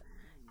rape,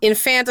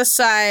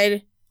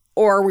 infanticide,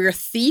 or were a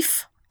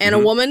thief and a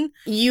woman.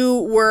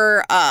 You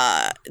were,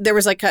 there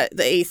was like a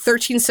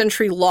 13th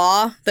century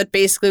law that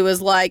basically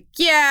was like,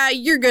 yeah,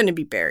 you're going to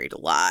be buried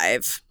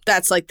alive.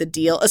 That's like the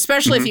deal.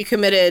 Especially if you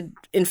committed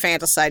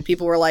infanticide.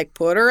 People were like,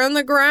 put her on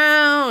the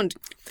ground.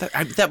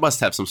 That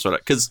must have some sort of,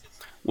 because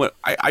what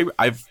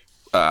I've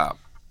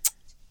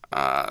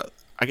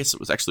I guess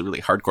it was actually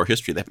really hardcore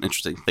history. They have an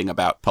interesting thing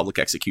about public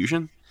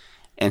execution.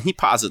 And he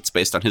posits,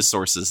 based on his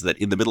sources, that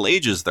in the Middle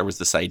Ages, there was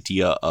this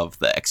idea of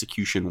the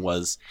execution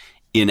was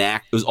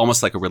it was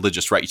almost like a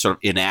religious rite. You sort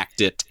of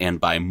enact it, and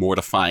by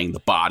mortifying the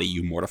body,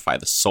 you mortify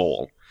the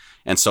soul.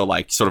 And so,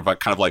 like, sort of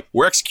kind of like,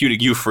 we're executing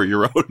you for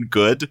your own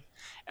good.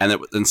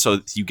 And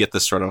so you get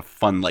this sort of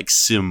fun, like,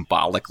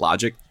 symbolic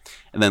logic.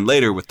 And then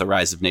later, with the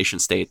rise of nation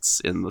states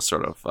in the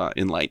sort of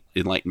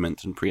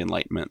Enlightenment and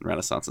pre-Enlightenment,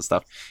 Renaissance and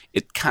stuff,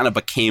 it kind of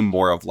became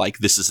more of like,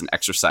 this is an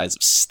exercise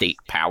of state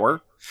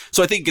power.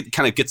 So I think it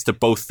kind of gets to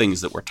both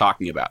things that we're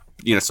talking about,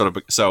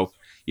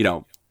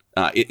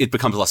 it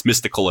becomes less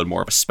mystical and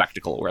more of a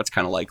spectacle, where it's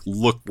kind of like,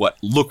 look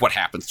what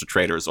happens to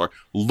traitors, or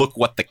look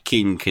what the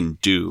king can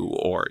do,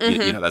 or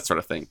that sort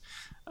of thing.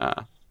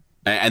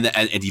 And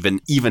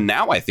even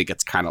now, I think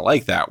it's kind of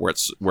like that,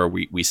 where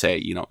we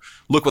say,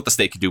 look what the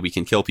state can do. We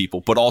can kill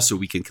people, but also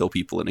we can kill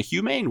people in a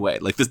humane way.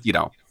 Like this,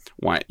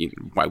 why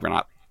we're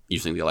not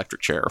using the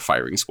electric chair or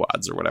firing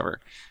squads or whatever.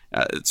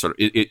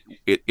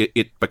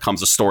 It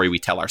becomes a story we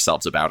tell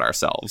ourselves about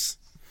ourselves.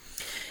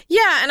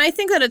 Yeah, and I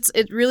think that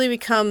it really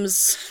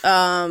becomes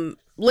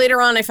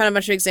later on. I found a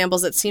bunch of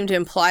examples that seem to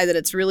imply that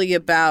it's really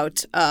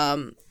about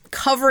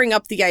covering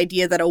up the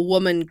idea that a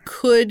woman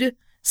could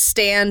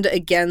stand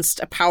against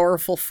a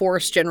powerful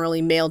force,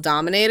 generally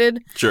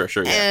male-dominated. Sure,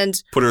 yeah.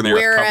 And put her in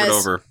there, covered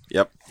over.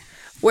 Yep.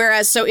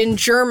 Whereas, so in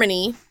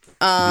Germany,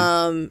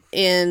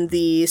 in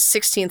the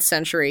 16th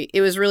century,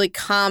 it was really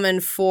common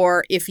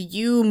for, if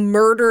you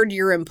murdered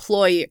your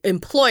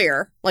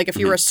employer, like if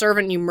you were a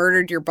servant and you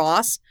murdered your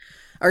boss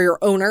or your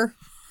owner,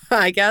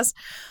 I guess,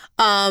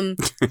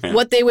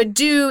 what they would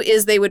do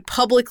is they would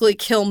publicly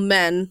kill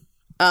men,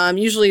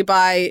 usually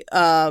by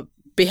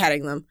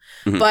beheading them.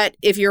 But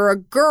if you're a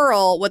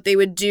girl, what they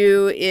would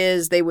do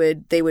is they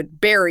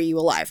would bury you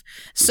alive.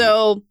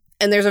 So,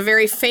 and there's a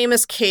very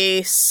famous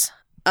case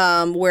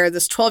where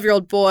this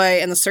 12-year-old boy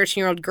and this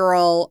 13-year-old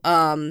girl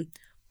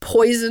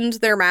poisoned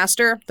their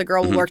master, the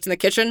girl who worked in the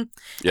kitchen,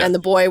 and the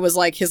boy was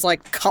like his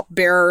like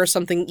cupbearer or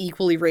something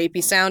equally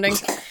rapey sounding.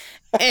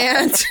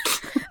 And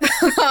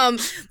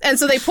and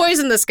so they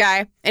poisoned this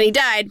guy and he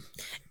died,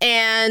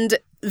 and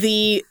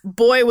the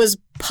boy was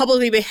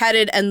publicly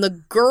beheaded, and the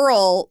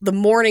girl, the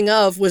morning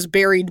of, was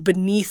buried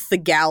beneath the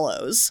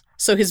gallows.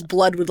 So his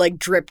blood would like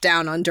drip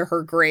down onto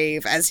her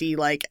grave as he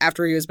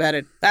after he was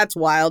beheaded. That's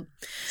wild.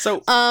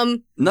 So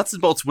nuts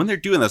and bolts, when they're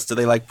doing this, do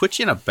they like put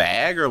you in a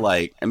bag, or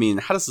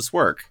how does this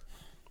work?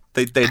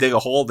 They dig a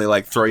hole,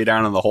 they throw you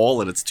down in the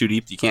hole, and it's too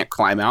deep, you can't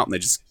climb out, and they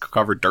just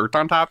cover dirt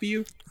on top of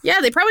you? Yeah,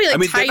 they probably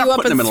tie you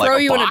up and throw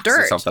you in a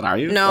dirt. Or something, are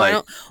you? No, I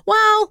don't.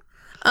 Well,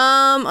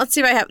 let's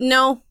see if I have.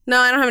 No,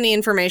 I don't have any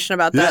information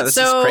about that. Yeah, this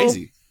is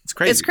crazy. It's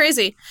crazy. It's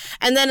crazy.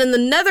 And then in the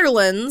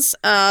Netherlands,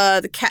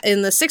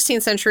 in the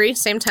 16th century,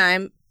 same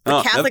time,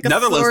 the Catholic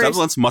authorities...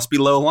 Netherlands must be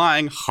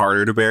low-lying,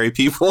 harder to bury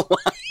people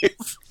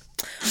alive.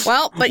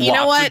 Well, but you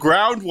know what? Lots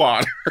of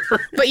groundwater.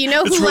 But you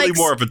know who it's really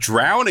more of a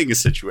drowning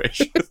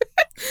situation.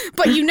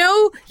 But you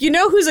know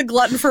who's a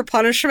glutton for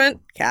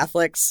punishment?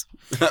 Catholics.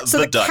 So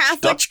the Dutch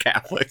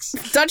Catholics.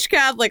 Dutch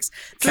Catholics.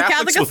 So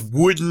Catholics with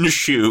wooden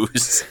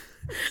shoes.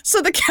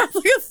 So the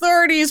Catholic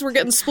authorities were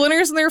getting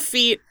splinters in their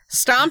feet,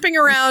 stomping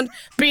around,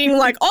 being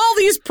like, all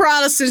these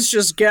Protestants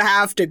just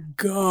have to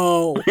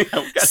go.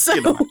 So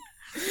get them out of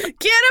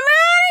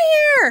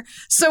here.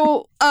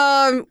 So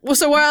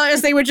while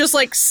as they would just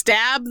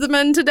stab the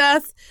men to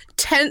death,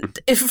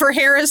 for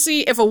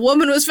heresy, if a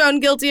woman was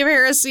found guilty of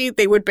heresy,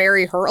 they would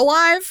bury her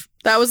alive.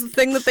 That was the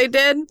thing that they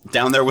did.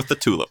 Down there with the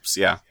tulips,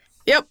 yeah.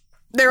 Yep.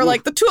 They were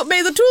like,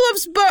 may the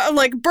tulips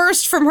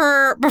burst from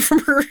her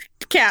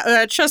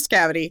chest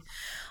cavity.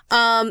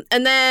 And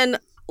then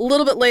a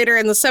little bit later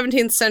in the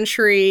 17th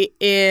century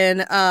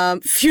in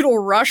feudal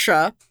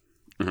Russia,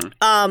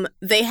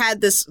 they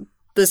had this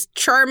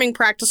charming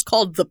practice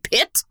called the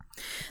pit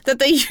that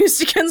they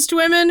used against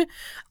women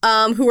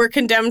who were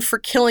condemned for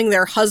killing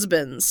their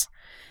husbands.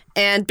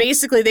 And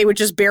basically they would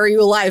just bury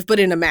you alive, but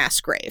in a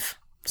mass grave.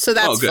 So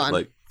that's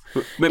fun.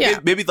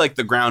 Maybe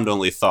the ground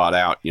only thawed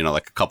out,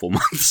 a couple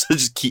months.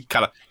 Just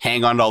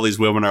hang on to all these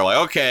women are like,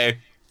 okay,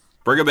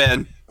 bring them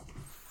in.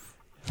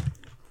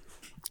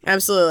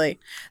 Absolutely.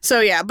 So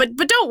yeah, but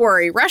don't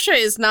worry, Russia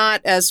is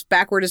not as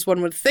backward as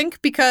one would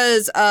think,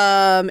 because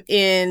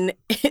in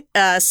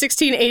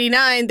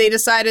 1689 they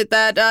decided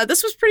that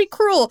this was pretty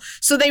cruel,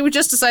 so they would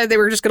just decide they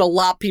were just going to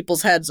lop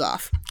people's heads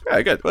off.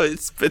 Yeah, good. Well,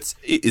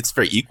 it's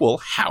very equal.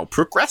 How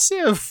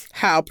progressive?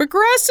 How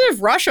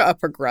progressive? Russia, a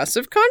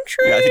progressive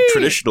country. Yeah, I think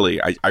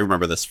traditionally, I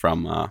remember this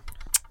from one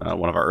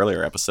of our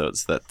earlier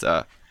episodes,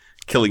 that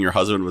killing your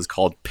husband was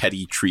called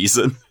petty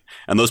treason.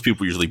 And those people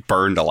were usually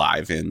burned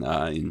alive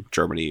in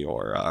Germany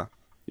or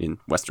in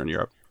Western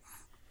Europe.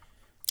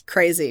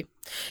 Crazy.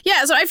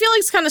 Yeah, so I feel like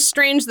it's kind of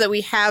strange that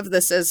we have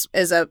this as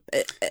a...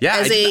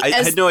 I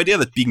had no idea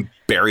that being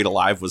buried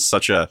alive was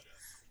such a...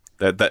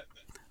 that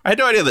I had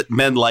no idea that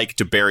men like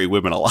to bury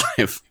women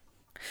alive.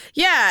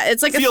 Yeah,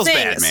 it's like a thing. Feels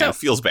bad, man. So, it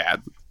feels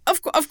bad.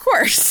 Of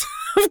course.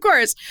 Of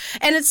course.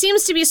 And it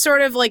seems to be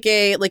sort of like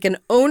an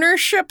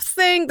ownership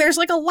thing. There's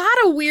like a lot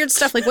of weird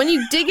stuff. Like when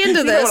you dig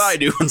into this... You know what I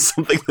do when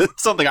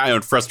something I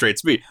own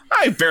frustrates me?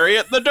 I bury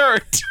it in the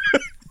dirt.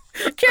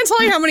 Can't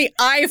tell you how many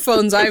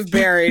iPhones I've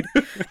buried.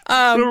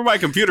 Whenever my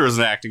computer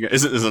isn't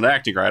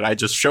acting right, I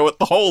just show it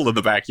the hole in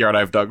the backyard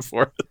I've dug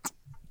for it.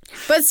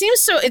 But it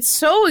seems it's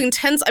so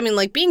intense. I mean,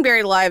 like being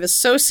buried alive is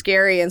so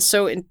scary and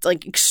so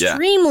like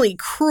extremely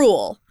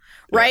cruel.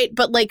 Right.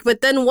 But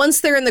then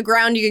once they're in the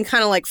ground, you can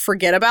kind of like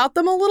forget about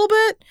them a little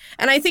bit.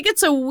 And I think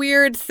it's a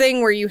weird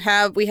thing where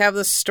we have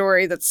this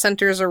story that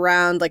centers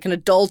around like an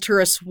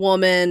adulterous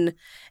woman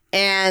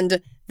and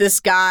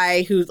this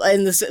guy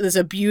and this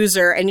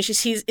abuser. And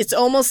it's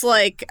almost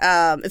like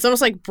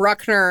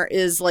Bruckner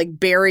is like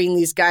burying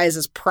these guys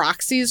as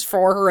proxies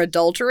for her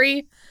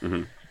adultery.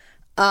 Mm-hmm.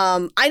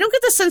 I don't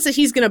get the sense that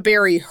he's going to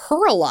bury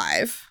her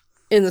alive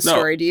in the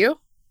story. Do you?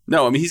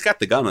 No, I mean, he's got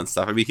the gun and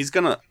stuff. I mean, he's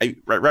gonna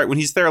right when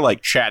he's there,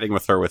 like chatting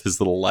with her with his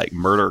little like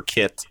murder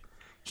kit.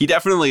 He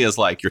definitely is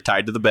like, "You're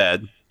tied to the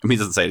bed." I mean, he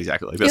doesn't say it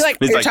exactly like this. He's like,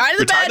 "You're tied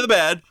to the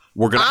bed.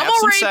 We're gonna have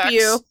some sex.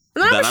 You,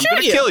 and then I'm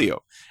gonna kill you.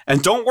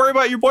 And don't worry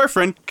about your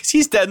boyfriend because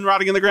he's dead and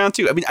rotting in the ground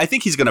too." I mean, I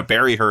think he's gonna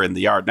bury her in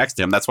the yard next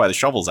to him. That's why the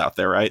shovel's out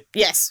there, right?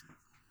 Yes.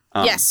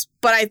 Yes,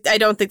 but I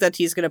don't think that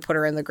he's gonna put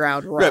her in the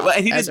ground raw. Right. Well,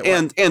 and he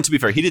didn't, and to be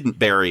fair, he didn't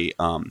bury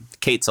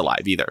Kate's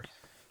alive either.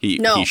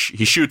 He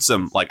shoots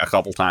him like a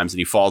couple times and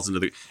he falls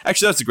into the...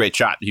 Actually, that's a great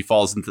shot. He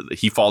falls into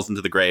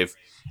the grave,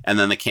 and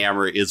then the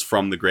camera is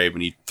from the grave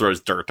and he throws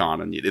dirt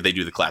on, and they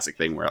do the classic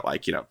thing where it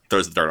like,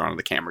 throws the dirt on and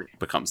the camera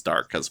becomes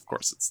dark because of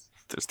course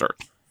there's dirt.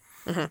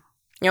 Mm-hmm.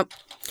 Yep.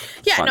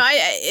 Yeah, no,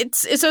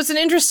 it's an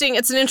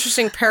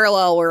interesting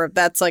parallel where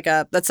that's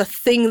a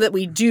thing that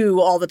we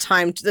do all the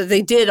time, that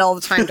they did all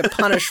the time to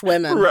punish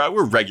women.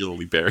 We're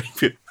regularly burying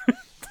people.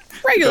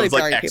 Regularly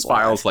burying like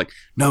X-Files, like,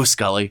 no,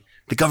 Scully,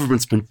 the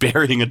government's been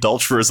burying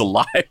adulterers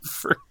alive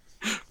for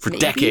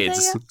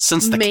decades,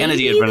 since the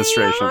Kennedy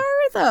administration. They are,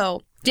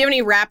 though. Do you have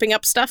any wrapping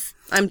up stuff?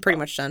 I'm pretty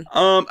much done.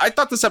 I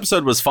thought this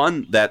episode was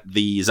fun, that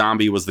the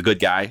zombie was the good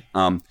guy.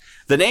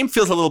 The name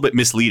feels a little bit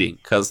misleading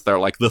because they're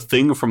like the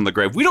thing from the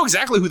grave. We know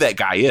exactly who that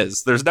guy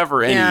is. There's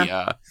never any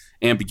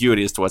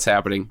ambiguity as to what's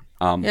happening.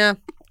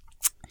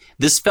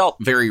 This felt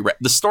the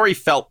story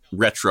felt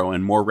retro,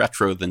 and more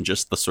retro than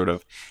just the sort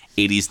of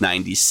 80s,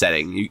 90s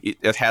setting.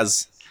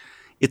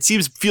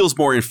 It feels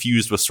more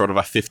infused with sort of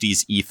a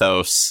 50s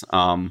ethos.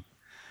 And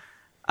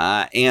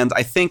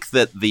I think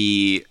that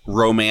the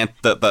romance,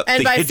 and by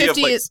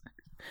 50s,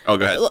 oh,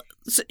 go ahead.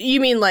 So you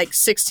mean like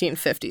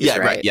 1650s? Yeah,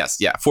 right. Yes,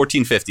 yeah,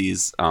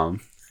 1450s.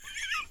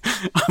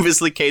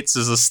 Obviously, Kate's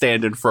is a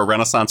stand-in for a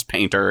Renaissance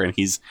painter, and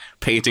he's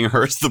painting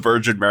her as the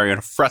Virgin Mary in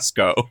a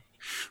fresco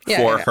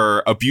for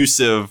her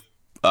abusive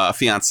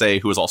fiance,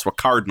 who is also a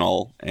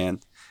cardinal.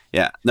 And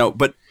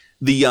but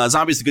the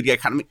zombie's the good guy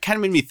kind of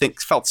made me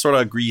felt sort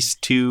of Grease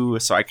too.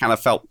 So I kind of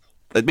felt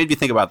it made me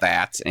think about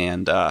that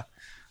and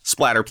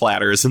splatter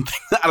platters and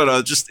things. I don't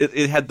know, just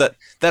it had that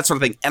sort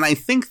of thing. And I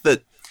think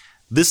that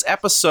this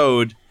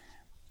episode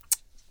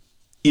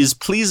is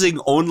pleasing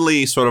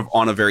only sort of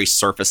on a very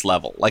surface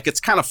level. Like it's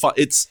kind of fun.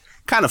 It's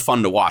kind of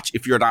fun to watch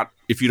if you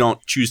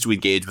don't choose to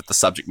engage with the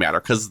subject matter,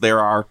 because there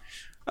are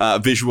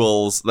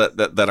visuals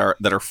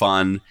that are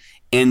fun.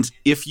 And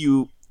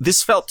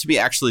this felt to me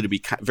actually to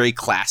be very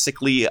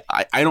classically.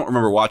 I don't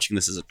remember watching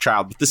this as a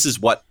child, but this is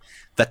what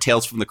the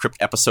Tales from the Crypt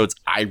episodes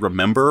I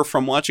remember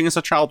from watching as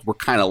a child were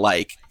kind of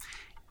like.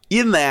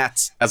 In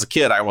that, as a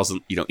kid, I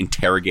wasn't,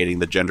 interrogating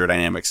the gender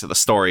dynamics of the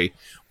story,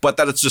 but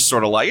that it's just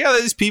sort of like,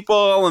 these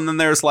people, and then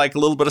there's like a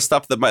little bit of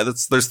stuff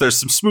there's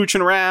some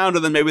smooching around,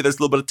 and then maybe there's a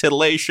little bit of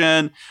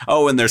titillation.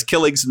 Oh, and there's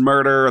killings and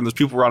murder, and there's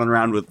people running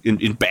around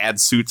in bad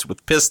suits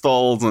with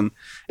pistols, and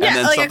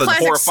then like something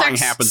horrifying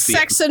happens.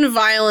 Sex and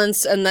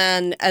violence, and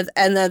then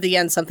at the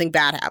end something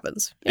bad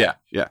happens. Yeah.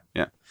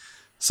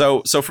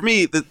 So for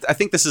me, I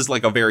think this is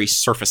like a very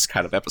surface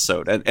kind of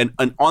episode, and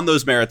on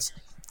those merits,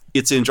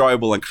 it's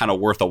enjoyable and kind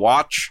of worth a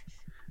watch,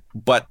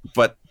 but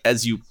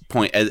as you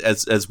point,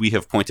 as we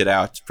have pointed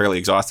out fairly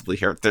exhaustively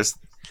here,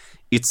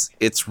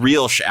 it's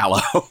real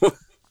shallow.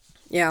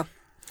 Yeah.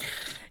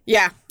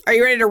 Are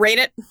you ready to rate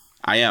it?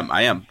 I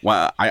am.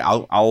 Well,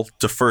 I'll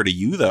defer to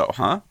you though,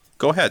 huh?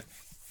 Go ahead.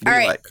 All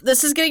right,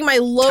 this is getting my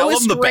lowest Tell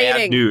them the rating.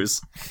 bad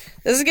news.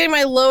 This is getting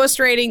my lowest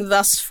rating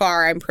thus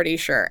far, I'm pretty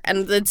sure.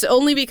 And it's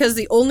only because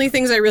the only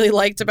things I really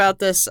liked about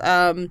this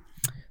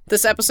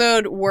this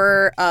episode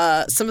were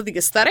some of the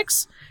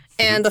aesthetics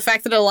and the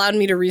fact that it allowed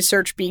me to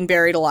research being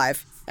buried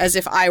alive as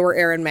if I were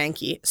Aaron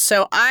Mahnke.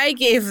 So I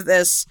gave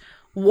this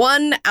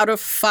 1 out of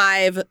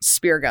 5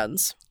 spear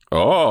guns.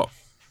 Oh.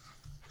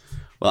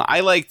 Well,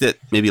 I liked it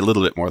maybe a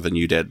little bit more than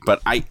you did,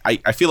 but I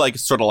feel like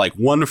it's sort of like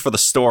 1 for the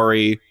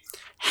story,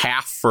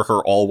 half for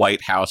her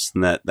all-white house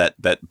and that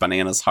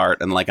bananas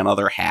heart, and like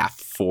another half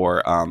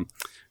for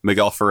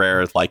Miguel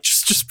Ferrer, like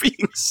just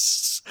being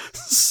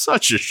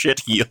such a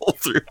shitheel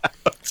throughout.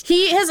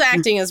 His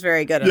acting is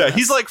very good. Yeah,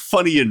 he's like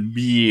funny and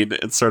mean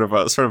in sort of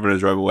an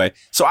enjoyable way.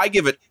 So I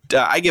give it 2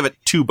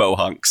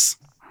 bohunks.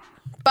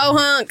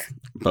 Bohunk.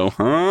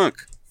 Bohunk.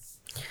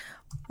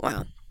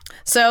 Wow.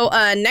 So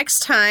next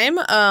time,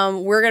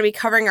 we're going to be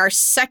covering our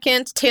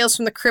second Tales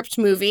from the Crypt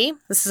movie.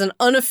 This is an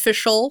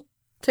unofficial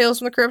Tales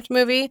from the Crypt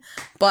movie,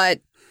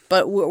 but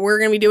we're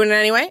going to be doing it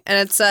anyway. And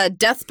it's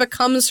Death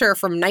Becomes Her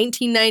from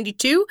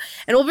 1992.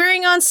 And we'll be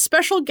bringing on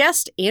special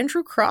guest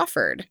Andrew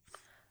Crawford.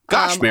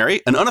 Gosh,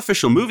 Mary, an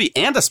unofficial movie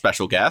and a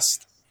special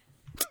guest.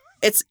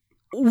 It's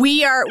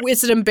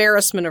an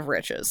embarrassment of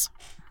riches.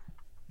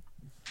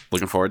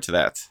 Looking forward to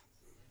that.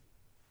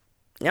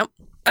 Yep.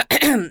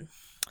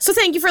 So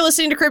thank you for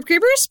listening to Crypt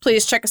Creepers.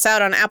 Please check us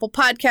out on Apple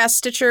Podcasts,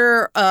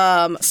 Stitcher,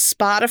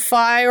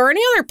 Spotify, or any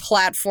other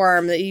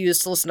platform that you use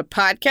to listen to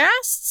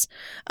podcasts.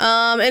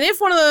 And if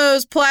one of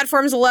those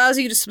platforms allows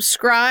you to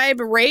subscribe,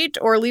 rate,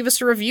 or leave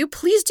us a review,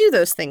 please do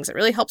those things. It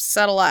really helps us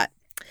out a lot.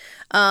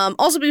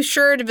 Also be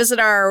sure to visit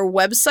our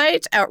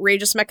website,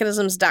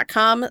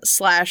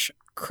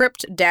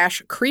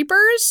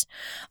 outrageousmechanisms.com/crypt-creepers.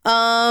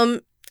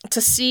 To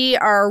see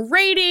our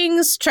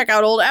ratings, check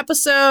out old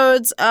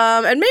episodes,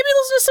 and maybe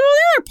listen to some of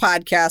the other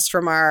podcasts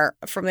from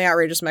the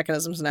Outrageous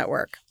Mechanisms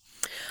Network.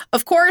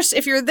 Of course,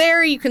 if you're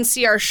there, you can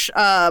see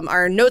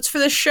our notes for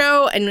this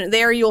show, and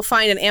there you'll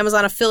find an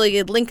Amazon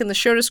affiliated link in the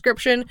show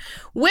description,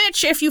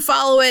 which, if you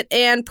follow it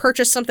and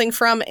purchase something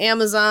from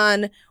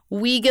Amazon,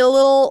 we get a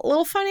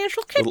little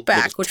financial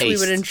kickback, which we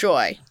would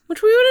enjoy.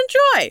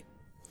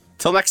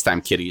 Till next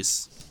time,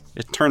 kiddies.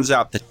 It turns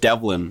out that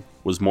Devlin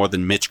was more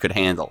than Mitch could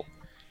handle.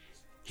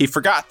 He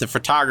forgot that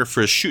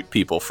photographers shoot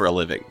people for a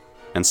living,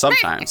 and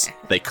sometimes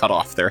they cut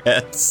off their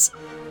heads.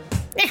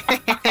 Was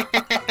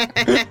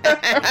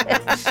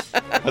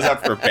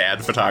that for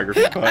bad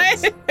photography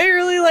puns? I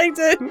really liked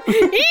it.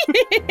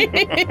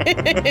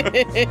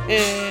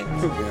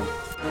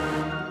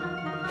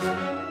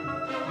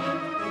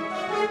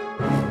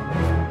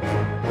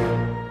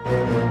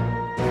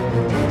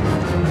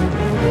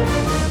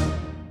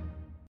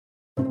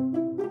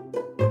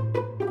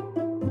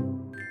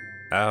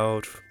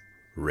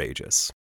 Outrageous.